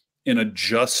 in a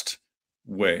just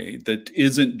way that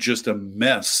isn't just a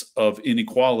mess of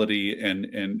inequality and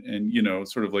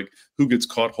sort of like who gets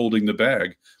caught holding the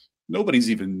bag? Nobody's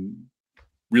even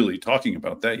really talking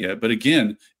about that yet. But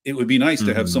again, it would be nice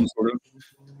to have some sort of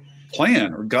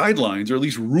plan or guidelines, or at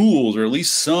least rules, or at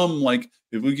least some, like,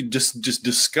 if we could just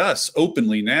discuss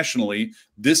openly nationally,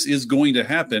 this is going to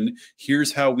happen.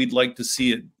 Here's how we'd like to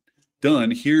see it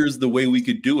done. Here's the way we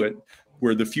could do it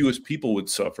where the fewest people would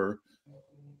suffer.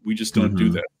 We just don't do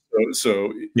that.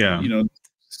 So yeah,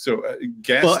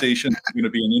 gas stations are going to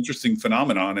be an interesting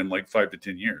phenomenon in like 5 to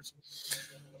 10 years.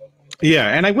 Yeah,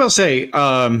 and I will say,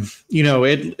 at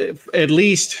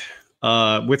least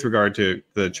with regard to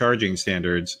the charging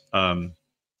standards, and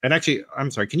actually,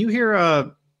 I'm sorry, can you hear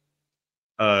a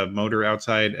motor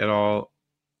outside at all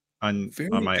on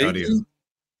my audio?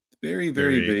 Very,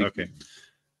 very vague. Okay.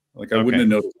 Like I wouldn't have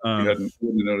noticed. Wouldn't have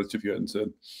noticed if you hadn't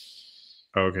said.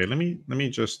 Okay, let me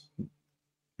just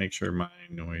make sure my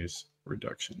noise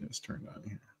reduction is turned on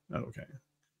here. Okay.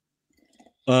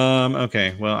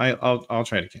 Okay. Well, I'll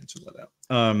try to cancel that out.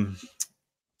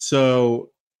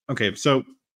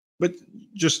 But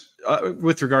just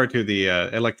with regard to the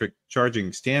electric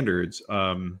charging standards,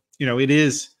 it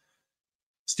is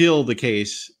still the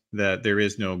case that there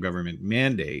is no government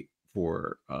mandate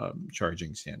for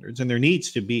charging standards, and there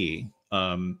needs to be.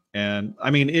 And I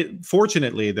mean,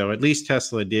 fortunately, though, at least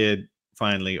Tesla did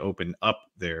finally open up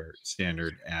their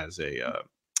standard as a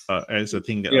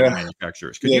thing that other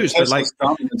manufacturers could use. Tesla's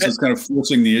dominance is kind of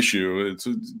forcing the issue. It's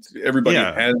everybody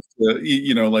has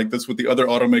to, like, that's what the other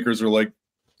automakers are like.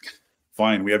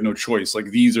 Fine, we have no choice. Like,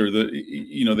 these are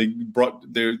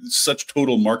they're such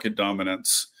total market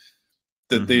dominance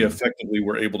that they effectively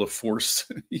were able to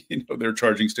force, their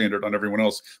charging standard on everyone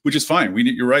else, which is fine.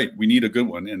 You're right. We need a good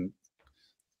one, and it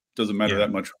doesn't matter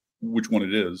that much which one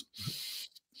it is.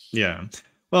 Yeah.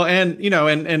 Well, and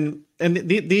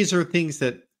these are things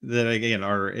that again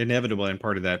are inevitable and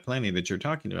part of that planning that you're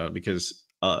talking about, because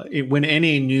when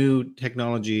any new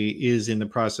technology is in the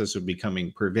process of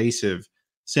becoming pervasive,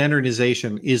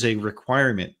 standardization is a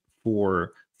requirement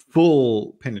for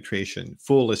full penetration,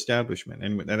 full establishment.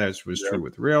 And that was true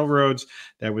with railroads.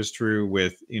 That was true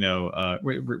with,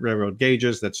 railroad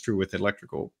gauges. That's true with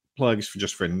electrical plugs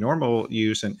for normal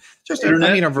use, and just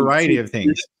a variety of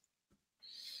things.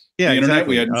 Yeah, the internet,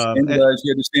 exactly. We had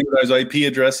to standardize IP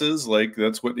addresses. Like,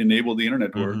 that's what enabled the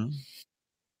internet to work.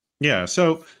 Yeah.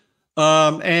 So,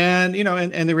 and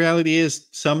the reality is,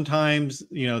 sometimes,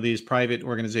 these private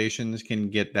organizations can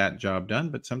get that job done,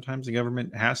 but sometimes the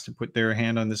government has to put their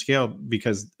hand on the scale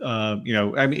because, at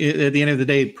the end of the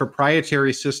day,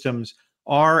 proprietary systems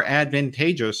are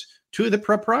advantageous to the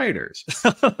proprietors.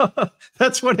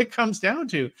 That's what it comes down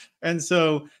to. And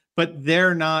so, but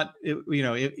they're not,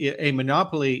 a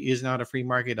monopoly is not a free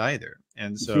market either.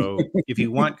 And so if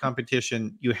you want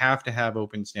competition, you have to have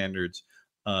open standards.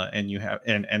 And you have,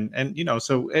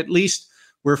 so at least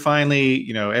we're finally,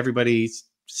 everybody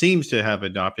seems to have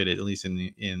adopted, at least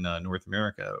in North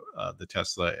America, the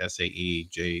Tesla SAE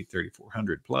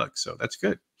J3400 plug. So that's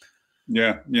good.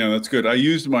 Yeah, that's good. I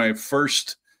used my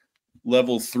first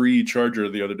level 3 charger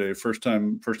the other day, first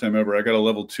time ever. I got a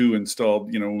level 2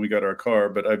 installed, when we got our car,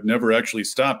 but I've never actually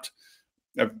stopped.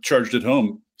 I've charged at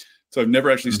home, so I've never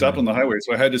actually stopped on the highway.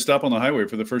 So I had to stop on the highway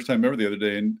for the first time ever the other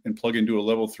day and plug into a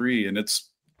level 3, and it's,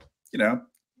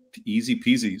 easy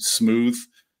peasy, smooth.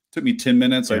 Took me 10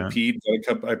 minutes. Yeah. I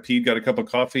peed, got a cup of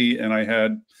coffee, and I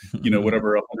had,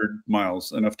 whatever, 100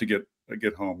 miles, enough to get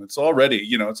home. It's already,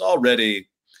 it's already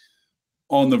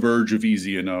on the verge of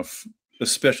easy enough,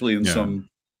 especially in Yeah.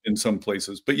 some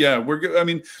places. But yeah,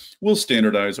 we'll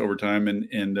standardize over time, and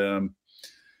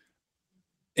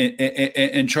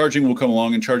charging will come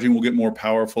along, and charging will get more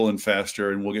powerful and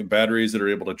faster, and we'll get batteries that are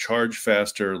able to charge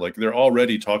faster. Like, they're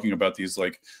already talking about these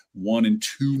like 1 and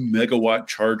 2 megawatt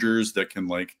chargers that can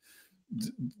like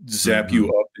zap you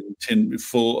up in a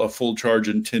full charge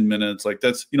in 10 minutes. Like,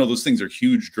 that's, those things are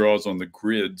huge draws on the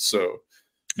grid. So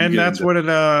and that's what it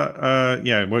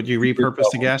what you repurpose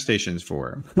the gas stations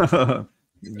for.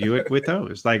 Do it with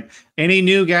those. Like, any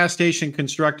new gas station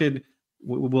constructed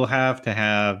will have to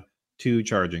have 2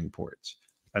 charging ports.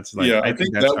 That's like, I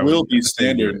think that will be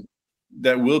standard.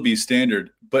 That will be standard.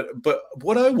 But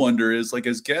what I wonder is, like,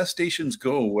 as gas stations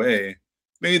go away,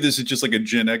 maybe this is just like a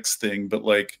Gen X thing, but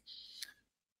like,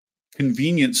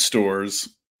 convenience stores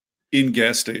in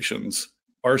gas stations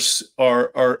are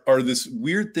this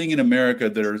weird thing in America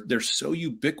that they're so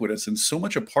ubiquitous and so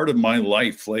much a part of my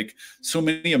life. Like, so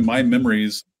many of my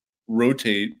memories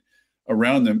rotate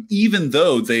around them, even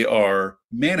though they are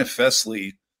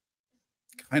manifestly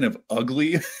kind of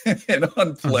ugly and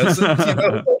unpleasant.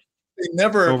 They've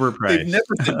never been pretty. There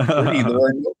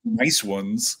are no nice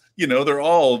ones. They're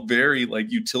all very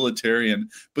like utilitarian,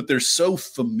 but they're so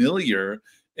familiar.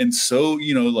 And so,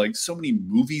 like, so many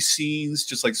movie scenes,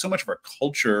 just like so much of our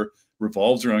culture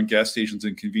revolves around gas stations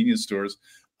and convenience stores.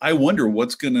 I wonder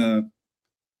what's gonna,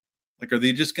 like, are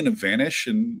they just gonna vanish?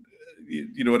 And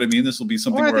you know what I mean? This will be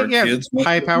something where our kids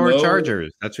high-powered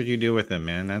chargers. That's what you do with them,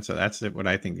 man. That's what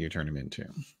I think you turn them into.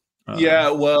 Yeah,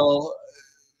 well,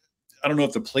 I don't know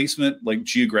if the placement, like,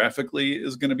 geographically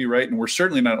is going to be right, and we're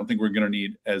certainly not. I don't think we're going to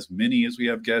need as many as we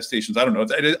have gas stations. I don't know.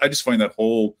 I just find that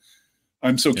whole.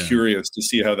 I'm so curious to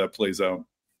see how that plays out.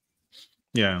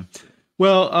 Yeah.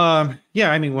 Well, I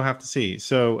mean, we'll have to see.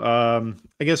 So,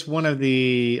 I guess one of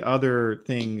the other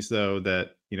things, though,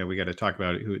 that we got to talk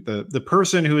about, the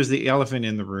person who is the elephant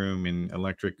in the room in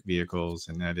electric vehicles,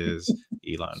 and that is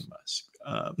Elon Musk.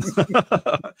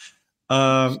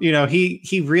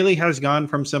 He really has gone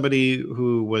from somebody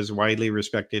who was widely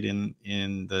respected in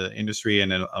the industry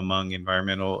and among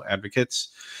environmental advocates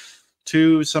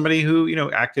to somebody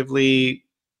who, actively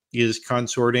is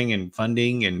consorting and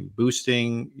funding and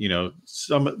boosting,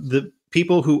 some of the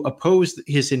people who opposed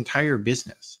his entire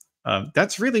business.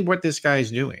 That's really what this guy's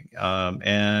doing.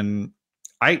 And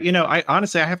I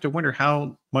honestly, I have to wonder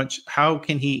how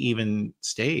can he even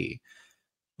stay?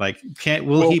 Like,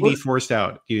 will he be forced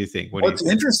out? Do you think? What's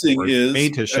interesting is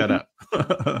made to shut up.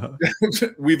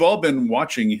 We've all been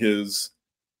watching his,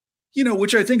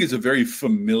 which I think is a very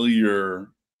familiar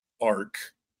arc,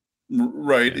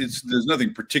 right? Yeah. There's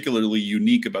nothing particularly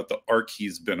unique about the arc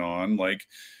he's been on. Like,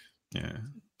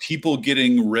 people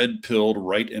getting red pilled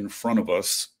right in front of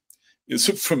us is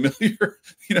a familiar,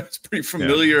 it's pretty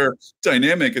familiar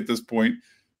dynamic at this point.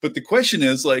 But the question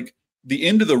is, like, the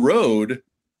end of the road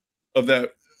of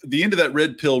that. The end of that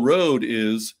red pill road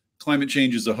is climate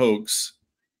change is a hoax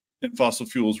and fossil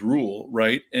fuels rule,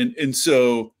 right? And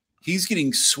so he's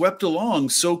getting swept along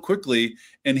so quickly,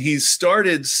 and he's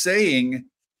started saying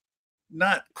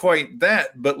not quite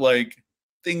that, but like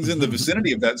things in the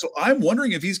vicinity of that. So I'm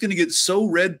wondering if he's going to get so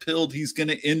red pilled, he's going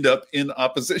to end up in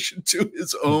opposition to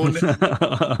his own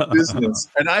business.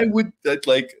 And I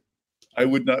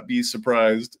would not be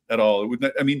surprised at all. It would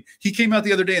not. I mean, he came out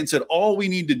the other day and said, all we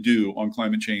need to do on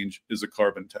climate change is a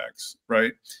carbon tax,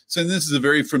 right? So this is a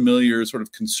very familiar sort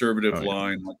of conservative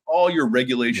line. Like, all your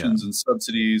regulations and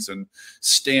subsidies and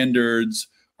standards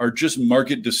are just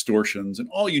market distortions, and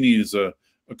all you need is a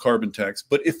carbon tax.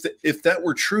 But if that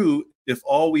were true, if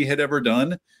all we had ever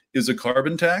done is a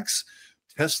carbon tax,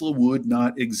 Tesla would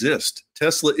not exist.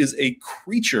 Tesla is a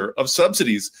creature of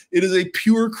subsidies. It is a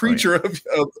pure creature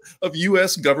of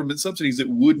U.S. government subsidies. It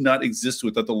would not exist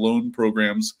without the loan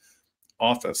programs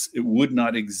office. It would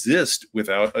not exist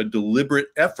without a deliberate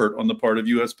effort on the part of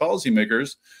U.S.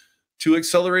 policymakers to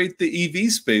accelerate the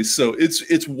EV space. So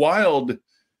it's wild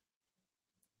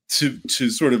to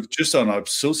sort of, just on a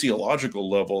sociological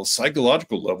level,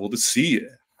 psychological level, to see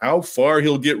how far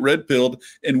he'll get red pilled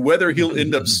and whether he'll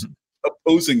end up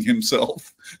opposing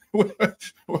himself,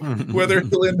 whether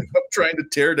he'll end up trying to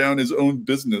tear down his own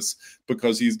business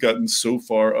because he's gotten so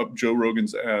far up Joe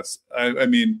Rogan's ass. I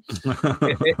mean,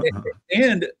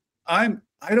 and I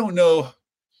don't know.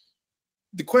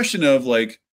 The question of,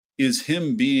 like, is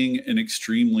him being an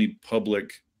extremely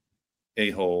public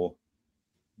a-hole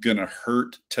gonna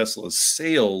hurt Tesla's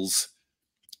sales?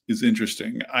 is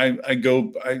interesting. I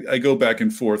go back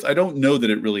and forth. I don't know that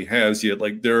it really has yet.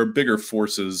 Like there are bigger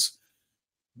forces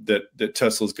that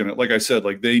Tesla's going to, like I said,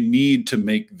 like they need to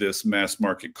make this mass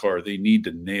market car. They need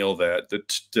to nail that. The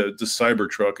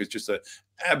Cybertruck is just a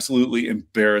absolutely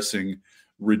embarrassing,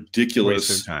 ridiculous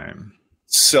waste of time,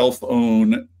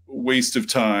 self-own waste of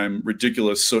time,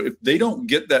 ridiculous. So if they don't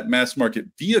get that mass market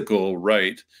vehicle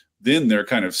right, then they're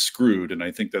kind of screwed. And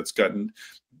I think that's gotten,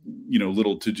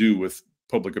 little to do with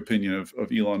public opinion of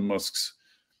Elon Musk's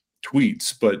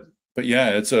tweets. But yeah,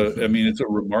 it's a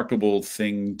remarkable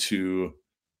thing to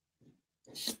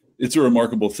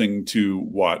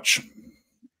watch.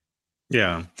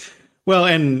 Yeah. Well,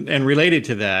 and related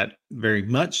to that, very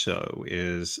much so,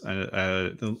 is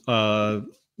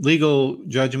legal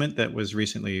judgment that was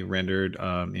recently rendered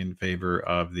in favor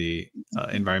of the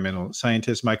environmental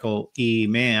scientist Michael E.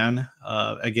 Mann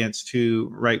against two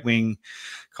right-wing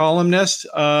columnists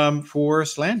for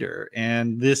slander.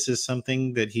 And this is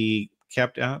something that he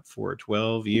kept out for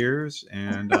 12 years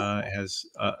and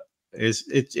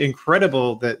it's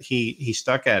incredible that he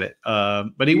stuck at it.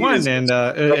 But he won, and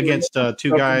against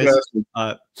two guys.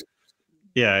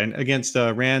 And against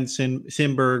Rand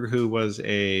Simberg, who was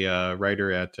a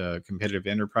writer at Competitive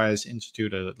Enterprise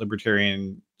Institute, a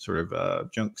libertarian sort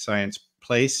of junk science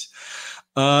place.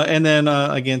 And then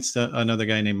against another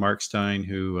guy named Mark Stein,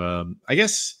 who I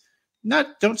guess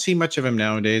don't see much of him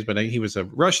nowadays, but he was a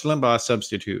Rush Limbaugh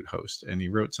substitute host, and he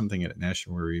wrote something at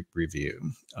National Review.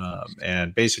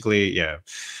 And basically,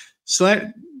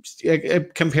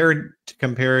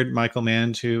 compared Michael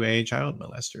Mann to a child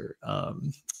molester.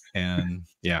 And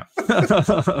yeah,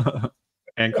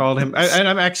 and called him.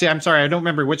 I'm sorry, I don't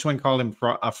remember which one called him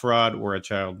a fraud or a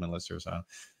child molester. So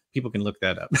people can look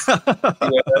that up.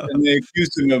 And they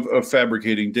accused him of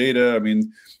fabricating data. I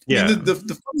mean,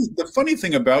 the funny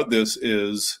thing about this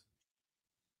is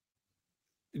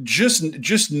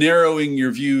just narrowing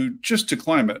your view just to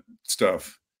climate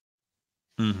stuff.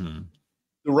 Mm-hmm.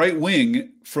 The right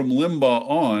wing from Limbaugh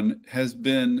on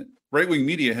right-wing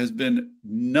media has been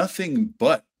nothing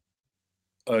but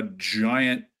a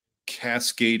giant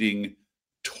cascading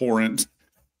torrent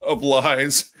of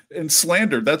lies and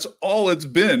slander. That's all it's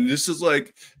been. This is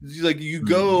like you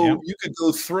could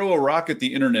go throw a rock at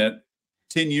the internet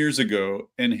 10 years ago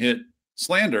and hit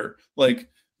slander. Like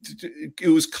it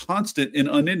was constant and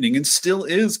unending, and still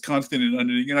is constant and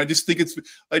unending. And I just think it's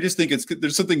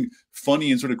there's something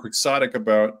funny and sort of quixotic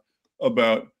about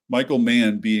Michael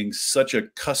Mann being such a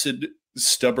cussed,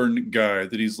 stubborn guy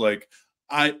that he's like,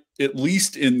 at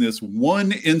least in this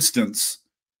one instance,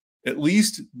 at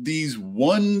least these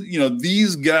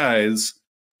guys,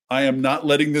 I am not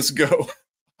letting this go.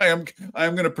 I am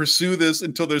going to pursue this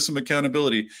until there's some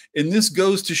accountability. And this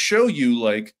goes to show you,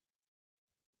 like,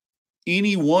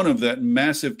 any one of that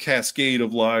massive cascade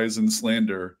of lies and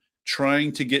slander,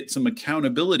 trying to get some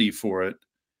accountability for it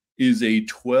is a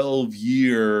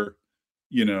 12-year,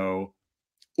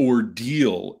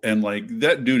 ordeal. And like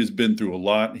that dude has been through a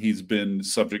lot. He's been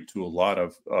subject to a lot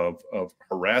of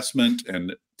harassment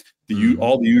and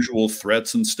all the usual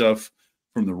threats and stuff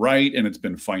from the right. And it's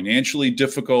been financially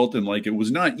difficult. And like, it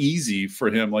was not easy for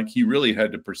him. Like he really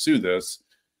had to pursue this.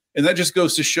 And that just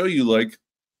goes to show you, like,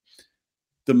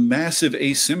 the massive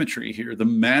asymmetry here, the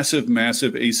massive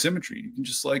asymmetry. You can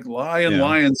just like lie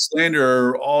and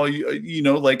slander all,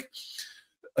 like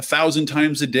 1,000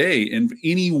 times a day. And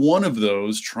any one of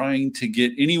those trying to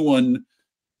get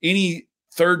any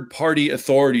third party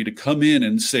authority to come in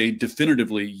and say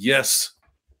definitively, yes,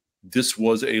 this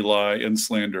was a lie and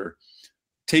slander,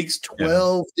 takes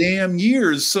 12 damn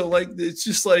years. So like, it's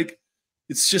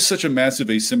just such a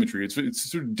massive asymmetry. It's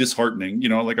sort of disheartening,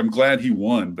 like I'm glad he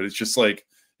won, but it's just like,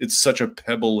 it's such a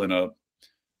pebble in a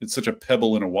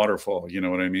waterfall. You know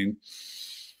what I mean?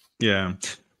 Yeah.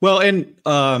 Well, and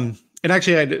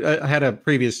actually, I had a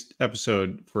previous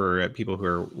episode for people who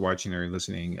are watching or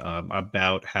listening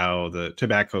about how the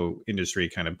tobacco industry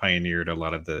kind of pioneered a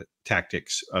lot of the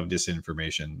tactics of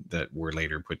disinformation that were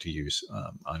later put to use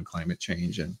on climate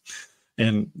change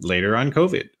and later on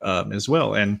COVID as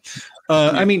well. And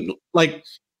I mean, like,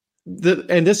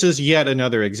 and this is yet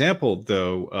another example,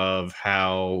 though, of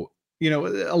how,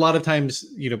 a lot of times,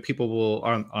 people will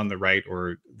on the right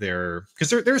or because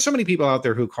there are so many people out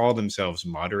there who call themselves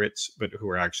moderates, but who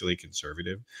are actually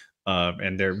conservative.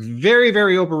 And they're very,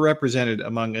 very overrepresented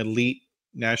among elite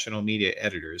national media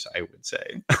editors, I would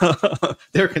say.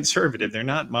 They're conservative. They're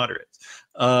not moderates.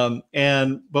 But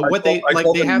they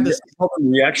have this. I call them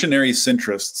reactionary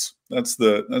centrists. That's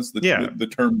the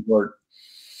term for it.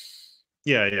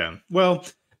 Yeah. Well,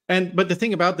 but the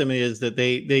thing about them is that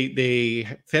they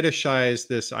fetishize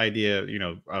this idea,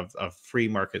 of free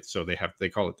markets. So they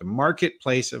call it the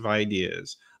marketplace of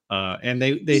ideas, and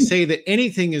they say that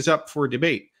anything is up for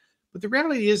debate. But the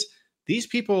reality is, these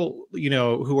people,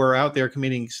 who are out there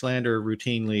committing slander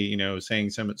routinely,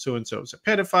 saying so and so is a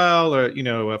pedophile,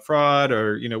 or a fraud,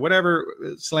 or whatever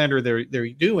slander they're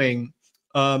doing,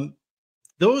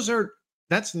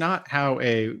 that's not how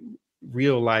a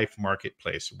real life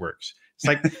marketplace works. It's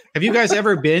like, have you guys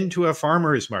ever been to a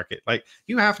farmer's market? Like,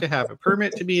 you have to have a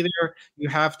permit to be there. You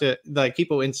have to, like,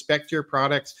 people inspect your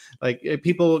products. Like,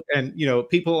 people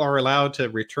are allowed to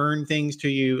return things to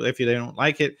you if they don't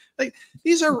like it. Like,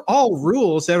 these are all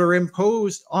rules that are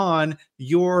imposed on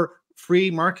your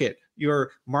free market, your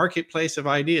marketplace of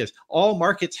ideas. All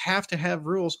markets have to have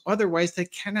rules, otherwise they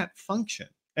cannot function.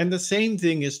 And the same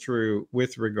thing is true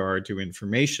with regard to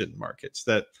information markets,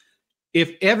 that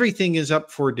if everything is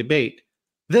up for debate,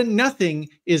 then nothing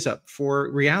is up for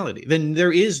reality. Then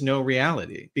there is no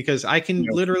reality, because I can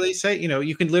literally say,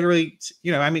 you can literally,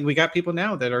 I mean, we got people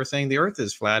now that are saying the earth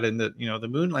is flat and that, the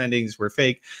moon landings were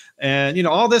fake, and,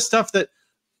 all this stuff that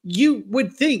you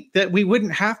would think that we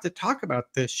wouldn't have to talk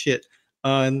about this shit.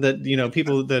 And that,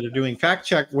 people that are doing fact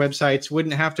check websites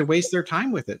wouldn't have to waste their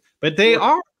time with it, but they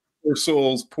are. Poor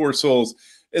souls, poor souls.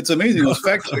 It's amazing. Those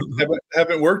fact checks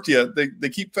haven't worked yet. They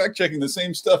keep fact checking the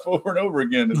same stuff over and over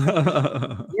again.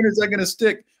 When is that going to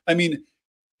stick? I mean,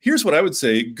 here's what I would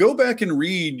say. Go back and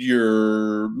read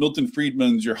your Milton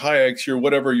Friedmans, your Hayeks, your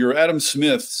whatever, your Adam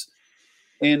Smiths,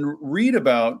 and read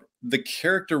about the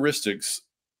characteristics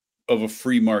of a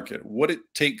free market, what it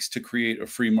takes to create a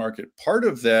free market. Part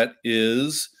of that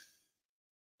is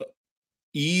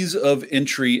ease of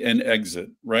entry and exit,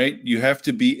 right? You have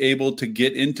to be able to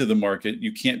get into the market.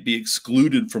 You can't be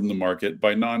excluded from the market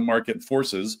by non-market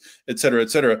forces, et cetera, et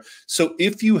cetera. So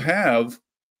if you have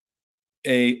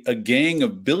a gang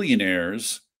of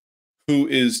billionaires who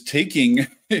is taking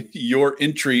your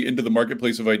entry into the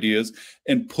marketplace of ideas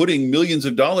and putting millions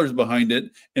of dollars behind it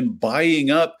and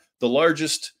buying up the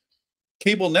largest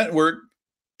cable network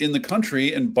in the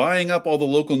country and buying up all the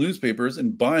local newspapers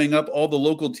and buying up all the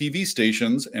local TV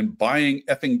stations and buying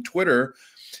effing Twitter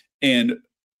and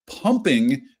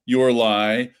pumping your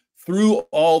lie through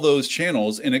all those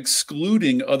channels and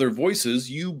excluding other voices,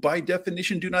 you by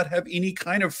definition do not have any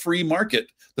kind of free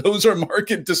market. Those are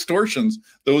market distortions.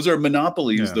 Those are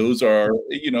monopolies. Yeah. Those are,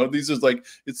 these is like,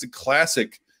 it's a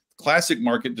classic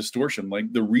market distortion.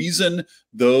 Like, the reason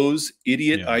those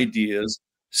idiot ideas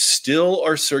still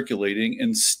are circulating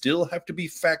and still have to be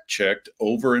fact checked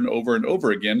over and over and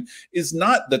over again is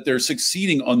not that they're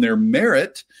succeeding on their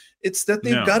merit. It's that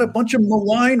they've got a bunch of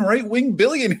malign right-wing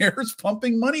billionaires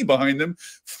pumping money behind them,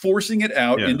 forcing it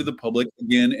out into the public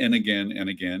again and again and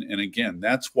again and again.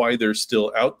 That's why they're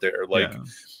still out there. Like,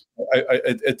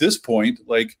 at this point,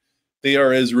 like, they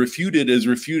are as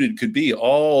refuted could be.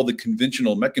 All the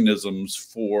conventional mechanisms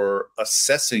for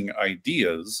assessing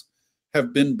ideas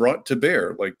have been brought to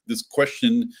bear. Like, this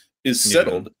question is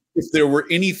settled. If there were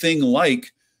anything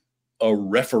like a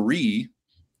referee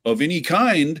of any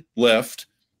kind left,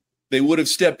 they would have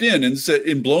stepped in and said,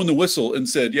 and blown the whistle and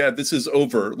said, yeah, this is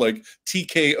over. Like,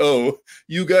 TKO,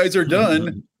 you guys are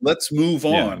done. Let's move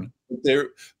on.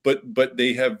 But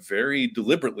they have very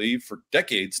deliberately, for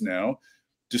decades now,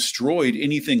 destroyed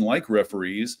anything like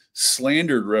referees,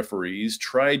 slandered referees,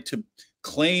 tried to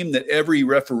claim that every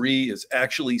referee is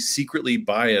actually secretly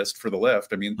biased for the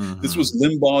left. I mean, this was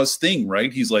Limbaugh's thing,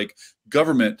 right? He's like,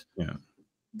 government,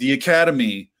 the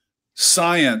academy,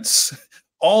 science,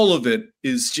 all of it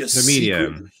is just the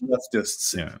media,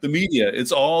 leftists. The media,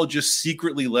 it's all just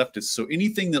secretly leftist. So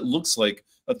anything that looks like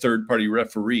a third-party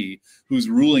referee who's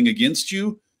ruling against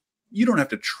you, you don't have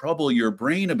to trouble your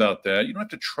brain about that. You don't have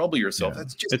to trouble yourself.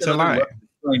 That's just a lie.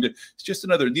 It's just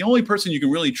another. The only person you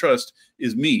can really trust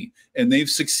is me, and they've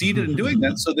succeeded in doing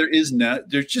that. So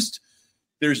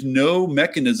there's no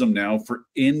mechanism now for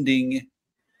ending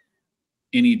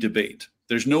any debate.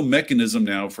 There's no mechanism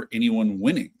now for anyone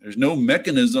winning. There's no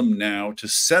mechanism now to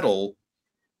settle.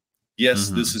 Yes,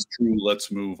 this is true.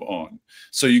 Let's move on.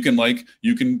 So you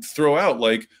can throw out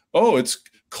like, oh, it's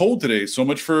cold today, so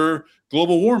much for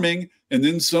global warming, and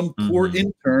then some poor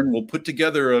intern will put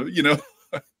together a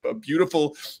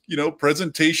beautiful,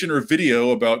 presentation or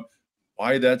video about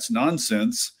why that's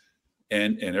nonsense.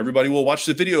 And everybody will watch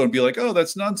the video and be like, oh,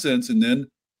 that's nonsense. And then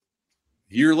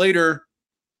a year later,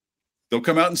 they'll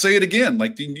come out and say it again.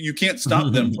 Like, you can't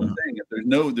stop them from saying it.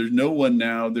 There's no one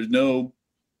now. There's no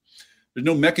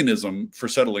mechanism for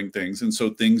settling things. And so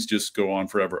things just go on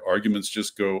forever. Arguments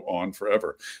just go on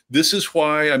forever. This is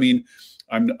why, I mean,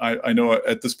 I know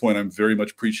at this point I'm very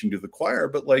much preaching to the choir,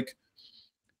 but like,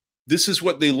 this is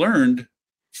what they learned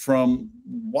from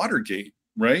Watergate,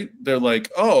 right? They're like,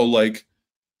 oh, like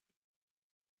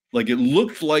it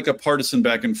looked like a partisan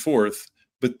back and forth,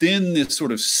 but then this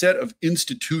sort of set of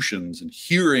institutions and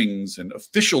hearings and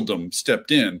officialdom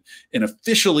stepped in and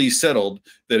officially settled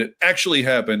that it actually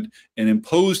happened and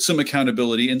imposed some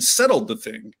accountability and settled the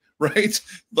thing, right?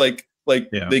 Like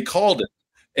they called it.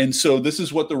 And so this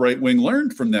is what the right wing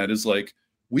learned from that is like,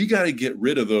 we got to get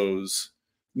rid of those,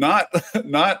 not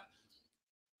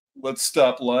let's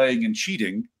stop lying and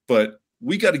cheating, but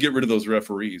we got to get rid of those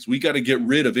referees. We got to get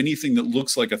rid of anything that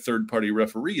looks like a third-party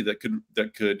referee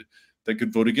that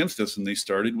could vote against us. And they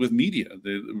started with media.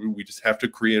 We just have to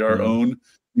create our own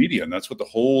media, and that's what the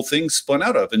whole thing spun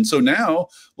out of. And so now,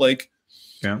 like,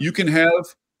 you can have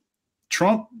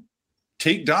Trump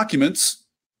take documents,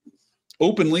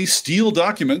 openly steal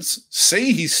documents,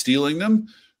 say he's stealing them,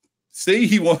 say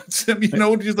he wants them, you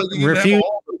know, just like refuse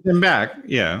them back.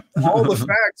 All the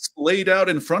facts laid out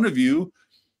in front of you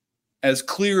as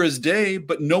clear as day,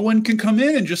 but no one can come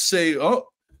in and just say, oh,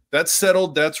 that's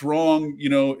settled, that's wrong, you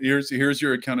know, here's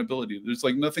your accountability. There's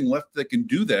like nothing left that can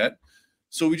do that.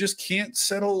 So we just can't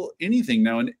settle anything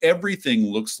now, and everything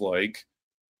looks like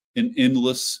an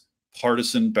endless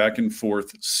partisan back and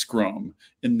forth scrum.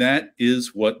 And that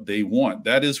is what they want.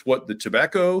 That is what the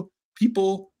tobacco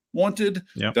people wanted.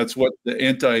 That's what the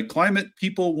anti-climate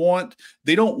people want.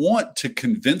 They don't want to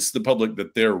convince the public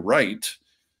that they're right.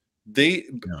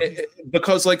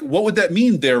 Because like, what would that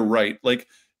mean? They're right. Like,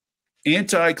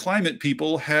 anti-climate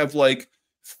people have like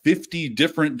 50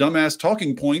 different dumbass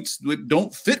talking points that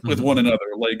don't fit with one another.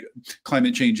 Like,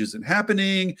 climate change isn't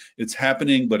happening. It's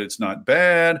happening, but it's not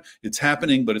bad. It's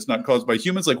happening, but it's not caused by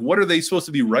humans. Like, what are they supposed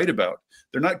to be right about?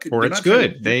 They're not. Or it's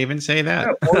good. They even say that.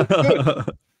 Or it's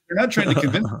good. They're not trying to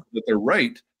convince them that they're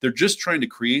right. They're just trying to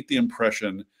create the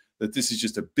impression that this is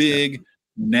just a big,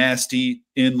 nasty,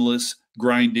 endless,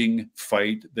 grinding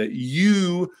fight that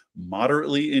you,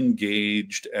 moderately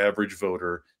engaged average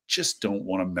voter, just don't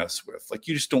want to mess with. Like,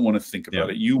 you just don't want to think about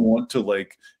it. You want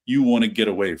to get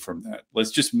away from that.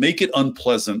 Let's just make it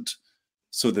unpleasant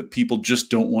so that people just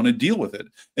don't want to deal with it.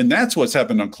 And that's what's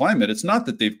happened on climate. It's not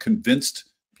that they've convinced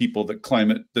people that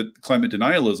climate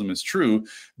denialism is true.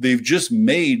 They've just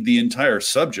made the entire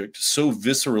subject so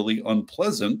viscerally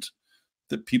unpleasant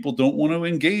that people don't want to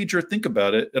engage or think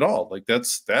about it at all. Like,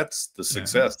 that's the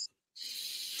success.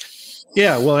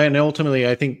 Yeah, well, and ultimately,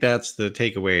 I think that's the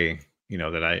takeaway, you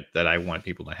know, that I want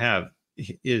people to have,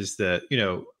 is that, you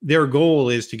know, their goal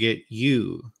is to get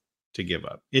you to give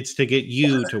up. It's to get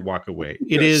you to walk away.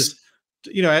 It is,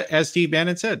 you know, as Steve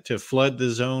Bannon said, to flood the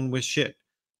zone with shit.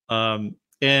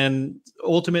 And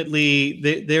ultimately,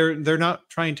 they're not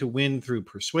trying to win through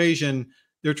persuasion.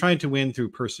 They're trying to win through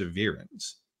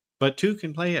perseverance. But two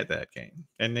can play at that game,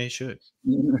 and they should.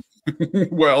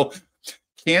 Well,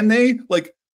 can they?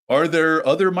 Like, are there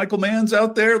other Michael Manns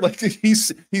out there? Like,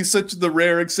 he's such the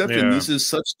rare exception. This is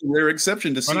such the rare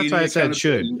exception to see. Well, that's why I said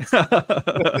should.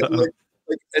 like,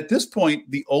 at this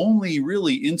point, the only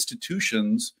really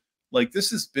institutions, like, this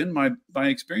has been my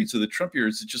experience of the Trump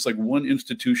years. It's just like one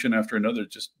institution after another,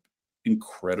 just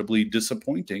incredibly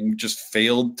disappointing. Just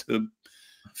failed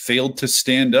to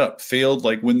stand up. Failed,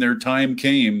 like, when their time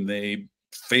came, they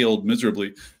failed miserably.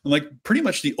 And like, pretty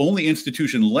much the only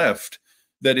institution left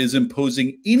that is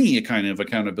imposing any kind of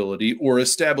accountability or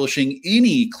establishing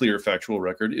any clear factual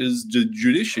record is the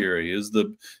judiciary, is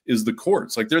the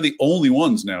courts. Like, they're the only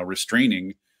ones now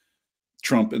restraining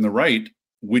Trump and the right,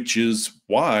 which is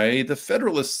why the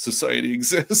Federalist Society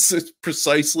exists. It's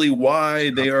precisely why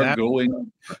they are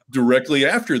going directly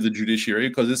after the judiciary,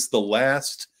 because it's the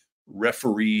last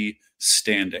referee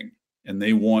standing, and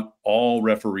they want all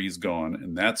referees gone.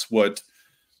 And that's what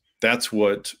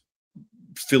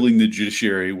filling the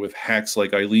judiciary with hacks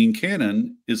like Eileen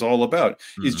Cannon is all about.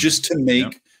 Is just to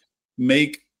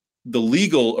make the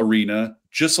legal arena,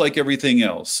 just like everything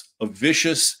else, a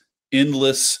vicious,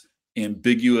 endless,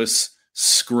 ambiguous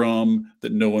scrum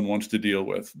that no one wants to deal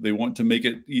with. They want to make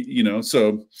it, you know,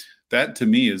 so that to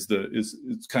me is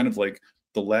it's kind of like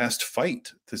the last fight.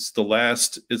 It's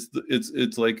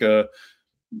like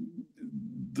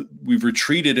we've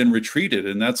retreated,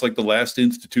 and that's like the last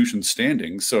institution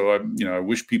standing. So I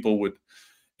wish people would,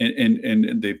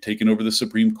 and they've taken over the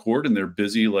Supreme Court, and they're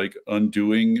busy like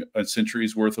undoing a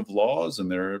century's worth of laws, and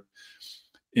they're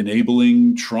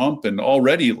enabling Trump, and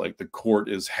already like the court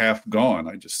is half gone.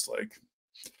 I just like,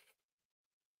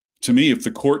 to me, if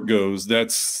the court goes,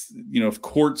 that's, you know, if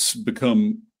courts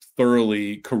become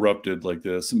thoroughly corrupted like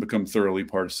this and become thoroughly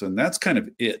partisan, that's kind of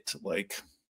it. Like,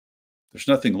 There's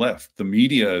nothing left. The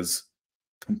media is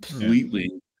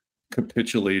completely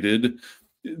capitulated.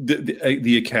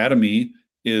 The academy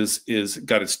is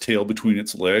got its tail between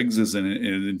its legs, is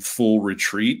in full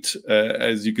retreat,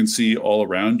 as you can see all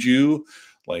around you.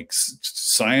 Like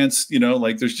science,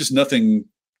 like there's just nothing.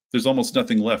 There's almost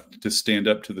nothing left to stand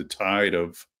up to the tide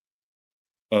of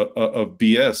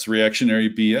BS,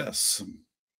 reactionary BS.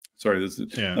 Sorry, this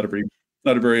is not a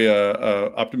very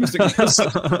optimistic.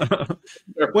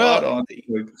 Well,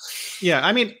 yeah,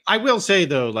 I mean, I will say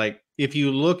though, like if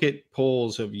you look at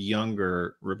polls of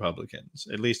younger Republicans,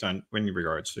 at least in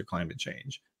regards to climate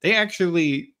change, they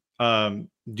actually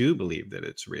do believe that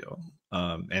it's real,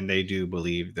 and they do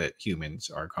believe that humans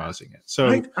are causing it. So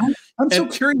I'm so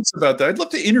curious about that. I'd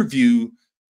love to interview.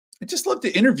 I'd just love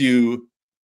to interview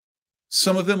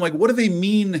some of them. Like, what do they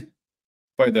mean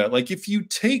by that? Like, if you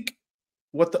take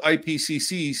what the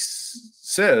IPCC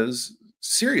says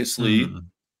seriously,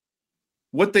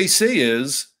 what they say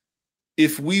is,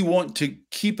 if we want to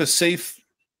keep a safe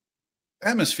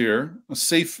atmosphere, a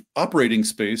safe operating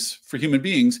space for human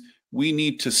beings, we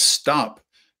need to stop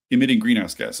emitting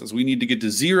greenhouse gases. We need to get to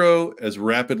zero as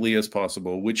rapidly as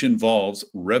possible, which involves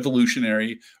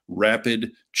revolutionary,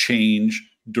 rapid change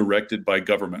directed by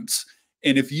governments.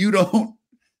 And if you don't,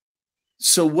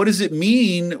 so what does it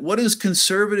mean? What does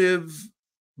conservative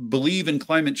believe in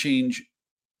climate change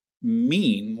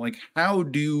mean? Like, how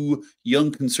do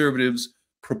young conservatives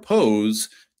propose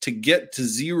to get to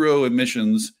zero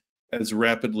emissions as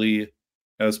rapidly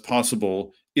as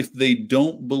possible if they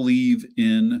don't believe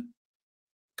in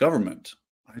government?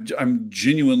 I'm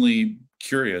genuinely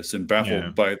curious and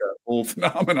baffled by that whole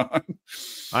phenomenon.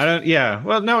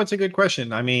 Well, no, it's a good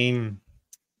question. I mean,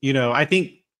 I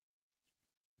think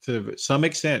to some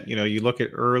extent, you look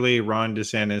at early Ron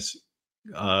DeSantis,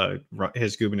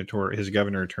 his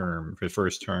governor term, his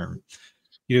first term,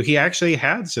 he actually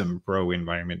had some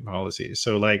pro-environment policies.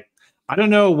 So like, I don't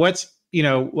know what's,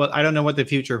 I don't know what the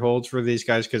future holds for these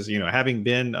guys, because, having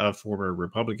been a former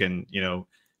Republican,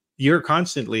 you're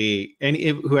constantly,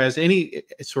 who has any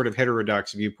sort of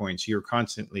heterodox viewpoints, you're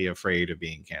constantly afraid of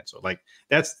being canceled. Like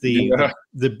that's the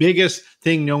biggest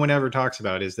thing no one ever talks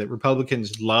about, is that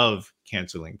Republicans love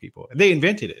canceling people. They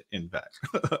invented it, in fact.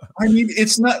 I mean,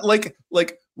 it's not like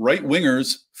right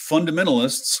wingers,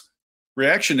 fundamentalists,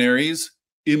 reactionaries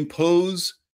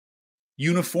impose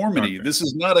uniformity. Okay. This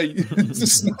is not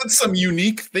some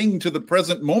unique thing to the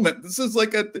present moment. This is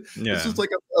like a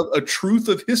truth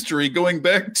of history going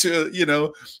back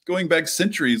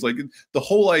centuries. Like the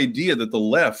whole idea that the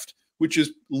left, which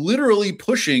is literally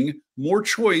pushing more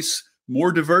choice,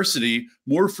 more diversity,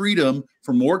 more freedom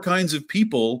for more kinds of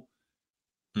people,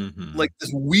 like this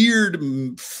weird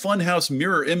funhouse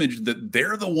mirror image that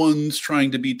they're the ones trying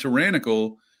to be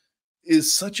tyrannical,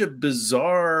 is such a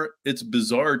bizarre, it's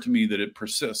bizarre to me that it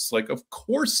persists. Like, of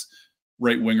course,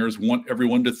 right wingers want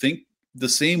everyone to think the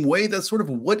same way. That's sort of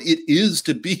what it is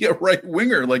to be a right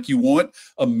winger. Like, you want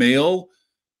a male,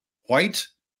 white,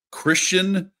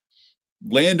 Christian,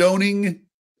 landowning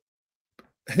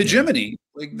hegemony.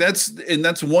 Like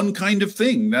that's one kind of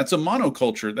thing. That's a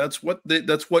monoculture. That's what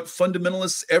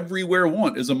fundamentalists everywhere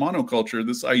want, is a monoculture.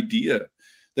 This idea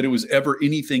that it was ever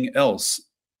anything else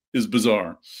is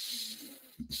bizarre.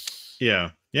 Yeah.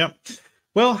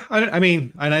 Well, I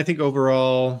mean, and I think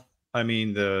overall, I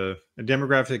mean, the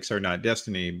demographics are not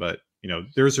destiny, but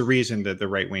there's a reason that the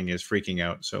right wing is freaking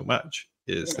out so much.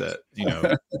 Is that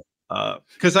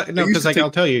because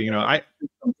I'll tell you,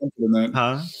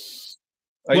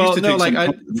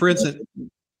 for instance,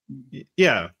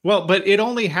 well, but it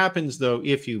only happens though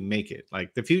if you make it.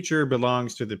 Like the future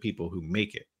belongs to the people who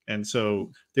make it. And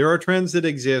so there are trends that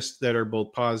exist that are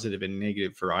both positive and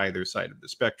negative for either side of the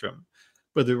spectrum,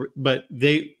 but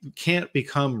they can't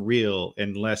become real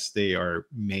unless they are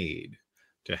made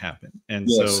to happen.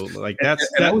 And so like that's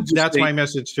my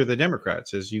message to the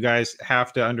Democrats, is you guys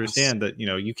have to understand that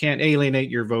you can't alienate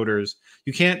your voters.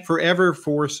 You can't forever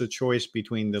force a choice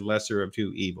between the lesser of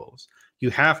two evils. You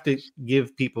have to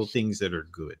give people things that are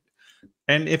good,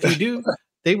 and if you do,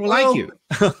 they will like you.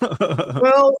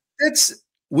 Well,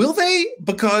 will they?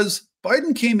 Because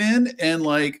Biden came in and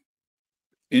like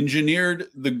engineered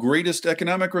the greatest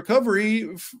economic recovery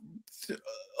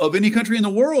of any country in the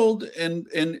world,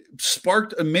 and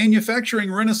sparked a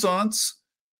manufacturing renaissance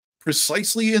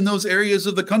precisely in those areas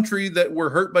of the country that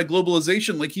were hurt by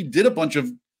globalization. Like he did a bunch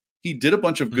of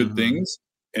good things,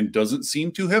 and doesn't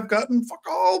seem to have gotten fuck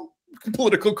all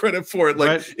political credit for it.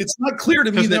 Like it's not clear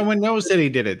to me that no one knows that he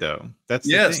did it though. That's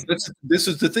the thing. This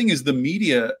is the thing, is the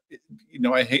media,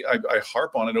 I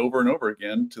harp on it over and over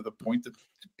again to the point that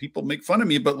people make fun of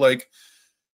me, but like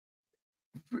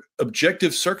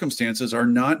objective circumstances are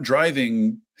not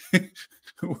driving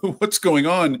what's going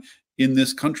on in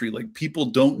this country. Like, people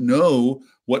don't know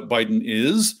what Biden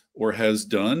is or has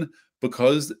done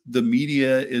because the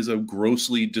media is a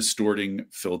grossly distorting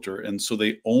filter. And so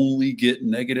they only get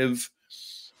negative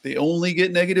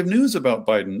news about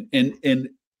Biden. And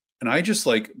I just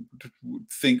like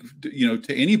think,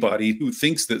 to anybody who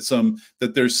thinks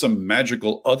that there's some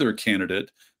magical other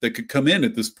candidate that could come in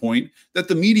at this point, that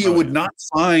the media would not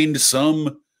find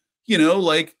some,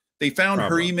 like, they found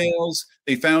her emails,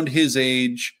 they found his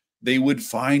age, they would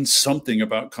find something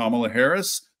about Kamala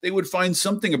Harris, they would find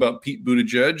something about Pete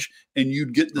Buttigieg, and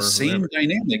you'd get the same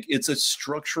dynamic. It's a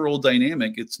structural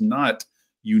dynamic. It's not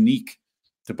unique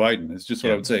to Biden. It's just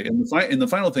what I would say. And the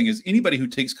final thing is, anybody who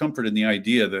takes comfort in the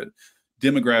idea that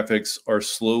demographics are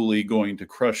slowly going to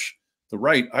crush the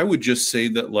right, I would just say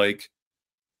that, like,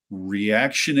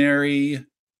 reactionary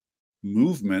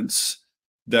movements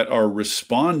that are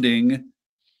responding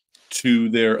to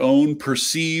their own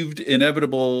perceived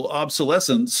inevitable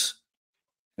obsolescence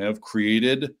have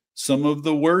created some of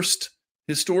the worst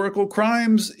historical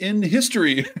crimes in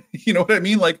history. You know what I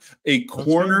mean? Like, a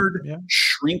cornered,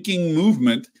 shrinking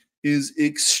movement is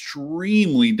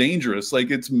extremely dangerous. Like,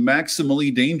 it's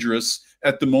maximally dangerous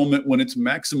at the moment when it's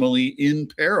maximally in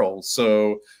peril.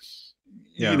 So,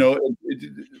 I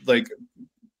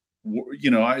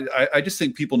just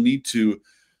think people need to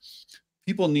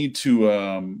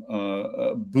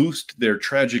boost their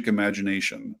tragic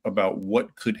imagination about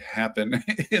what could happen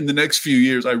in the next few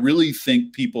years. I really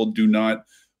think people do not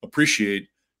appreciate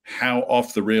how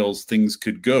off the rails things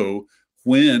could go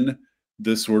when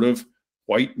the sort of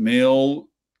white male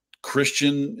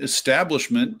Christian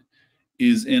establishment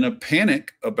is in a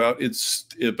panic about its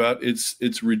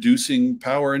reducing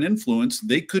power and influence.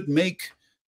 They could make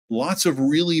lots of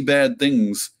really bad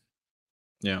things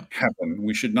happen.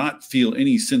 We should not feel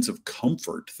any sense of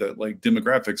comfort that, like,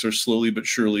 demographics are slowly but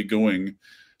surely going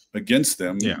against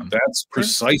them. That's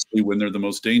precisely when they're the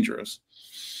most dangerous.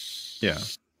 No,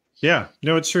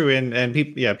 it's true. And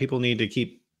people need to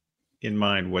keep in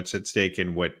mind what's at stake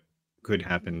and what could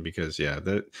happen, because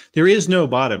there is no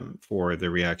bottom for the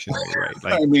reactionary right.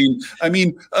 Like, I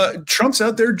mean, Trump's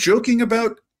out there joking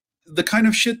about the kind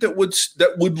of shit that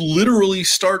would literally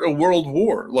start a world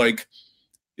war. Like,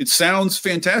 it sounds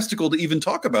fantastical to even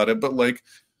talk about it, but, like,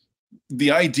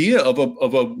 the idea of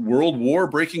a world war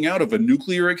breaking out, of a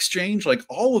nuclear exchange, like,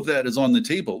 all of that is on the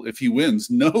table if he wins.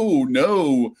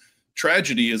 No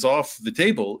tragedy is off the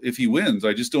table if he wins.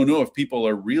 I just don't know if people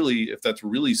are if that's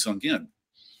really sunk in.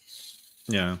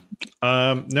 No,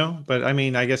 but I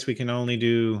mean, I guess we can only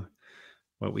do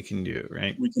what we can do,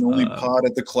 right? We can only pod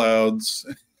at the clouds.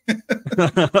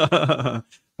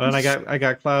 Well, I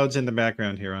got clouds in the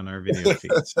background here on our video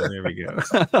feed, so there we go.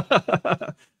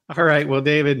 All right, well,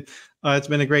 David, it's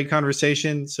been a great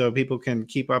conversation. So people can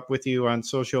keep up with you on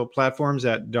social platforms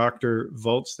at Dr.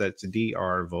 Volts. That's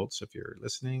Dr. Volts if you're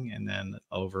listening, and then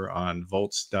over on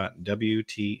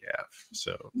volts.wtf.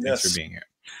 So thanks for being here.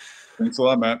 Thanks a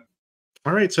lot, Matt.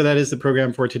 All right, so that is the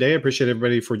program for today. I appreciate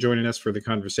everybody for joining us for the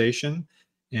conversation.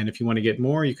 And if you want to get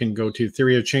more, you can go to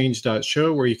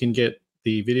theoryofchange.show, where you can get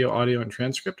the video, audio, and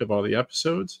transcript of all the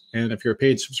episodes. And if you're a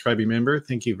paid subscribing member,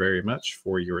 thank you very much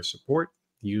for your support.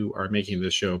 You are making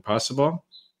this show possible.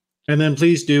 And then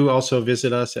please do also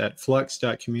visit us at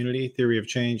flux.community. Theory of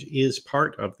Change is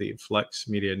part of the Flux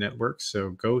Media Network. So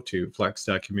go to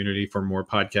flux.community for more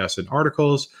podcasts and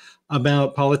articles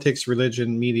about politics,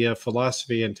 religion, media,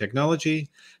 philosophy, and technology,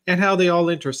 and how they all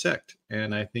intersect.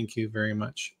 And I thank you very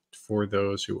much for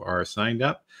those who are signed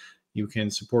up. You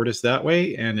can support us that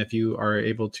way. And if you are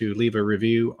able to leave a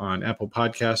review on Apple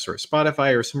Podcasts or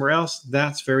Spotify or somewhere else,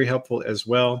 that's very helpful as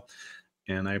well.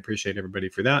 And I appreciate everybody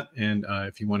for that. And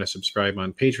if you want to subscribe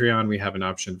on Patreon, we have an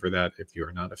option for that if you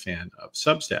are not a fan of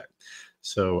Substack.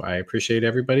 So I appreciate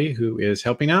everybody who is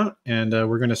helping out, and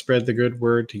we're going to spread the good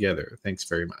word together. Thanks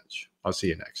very much. I'll see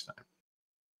you next time.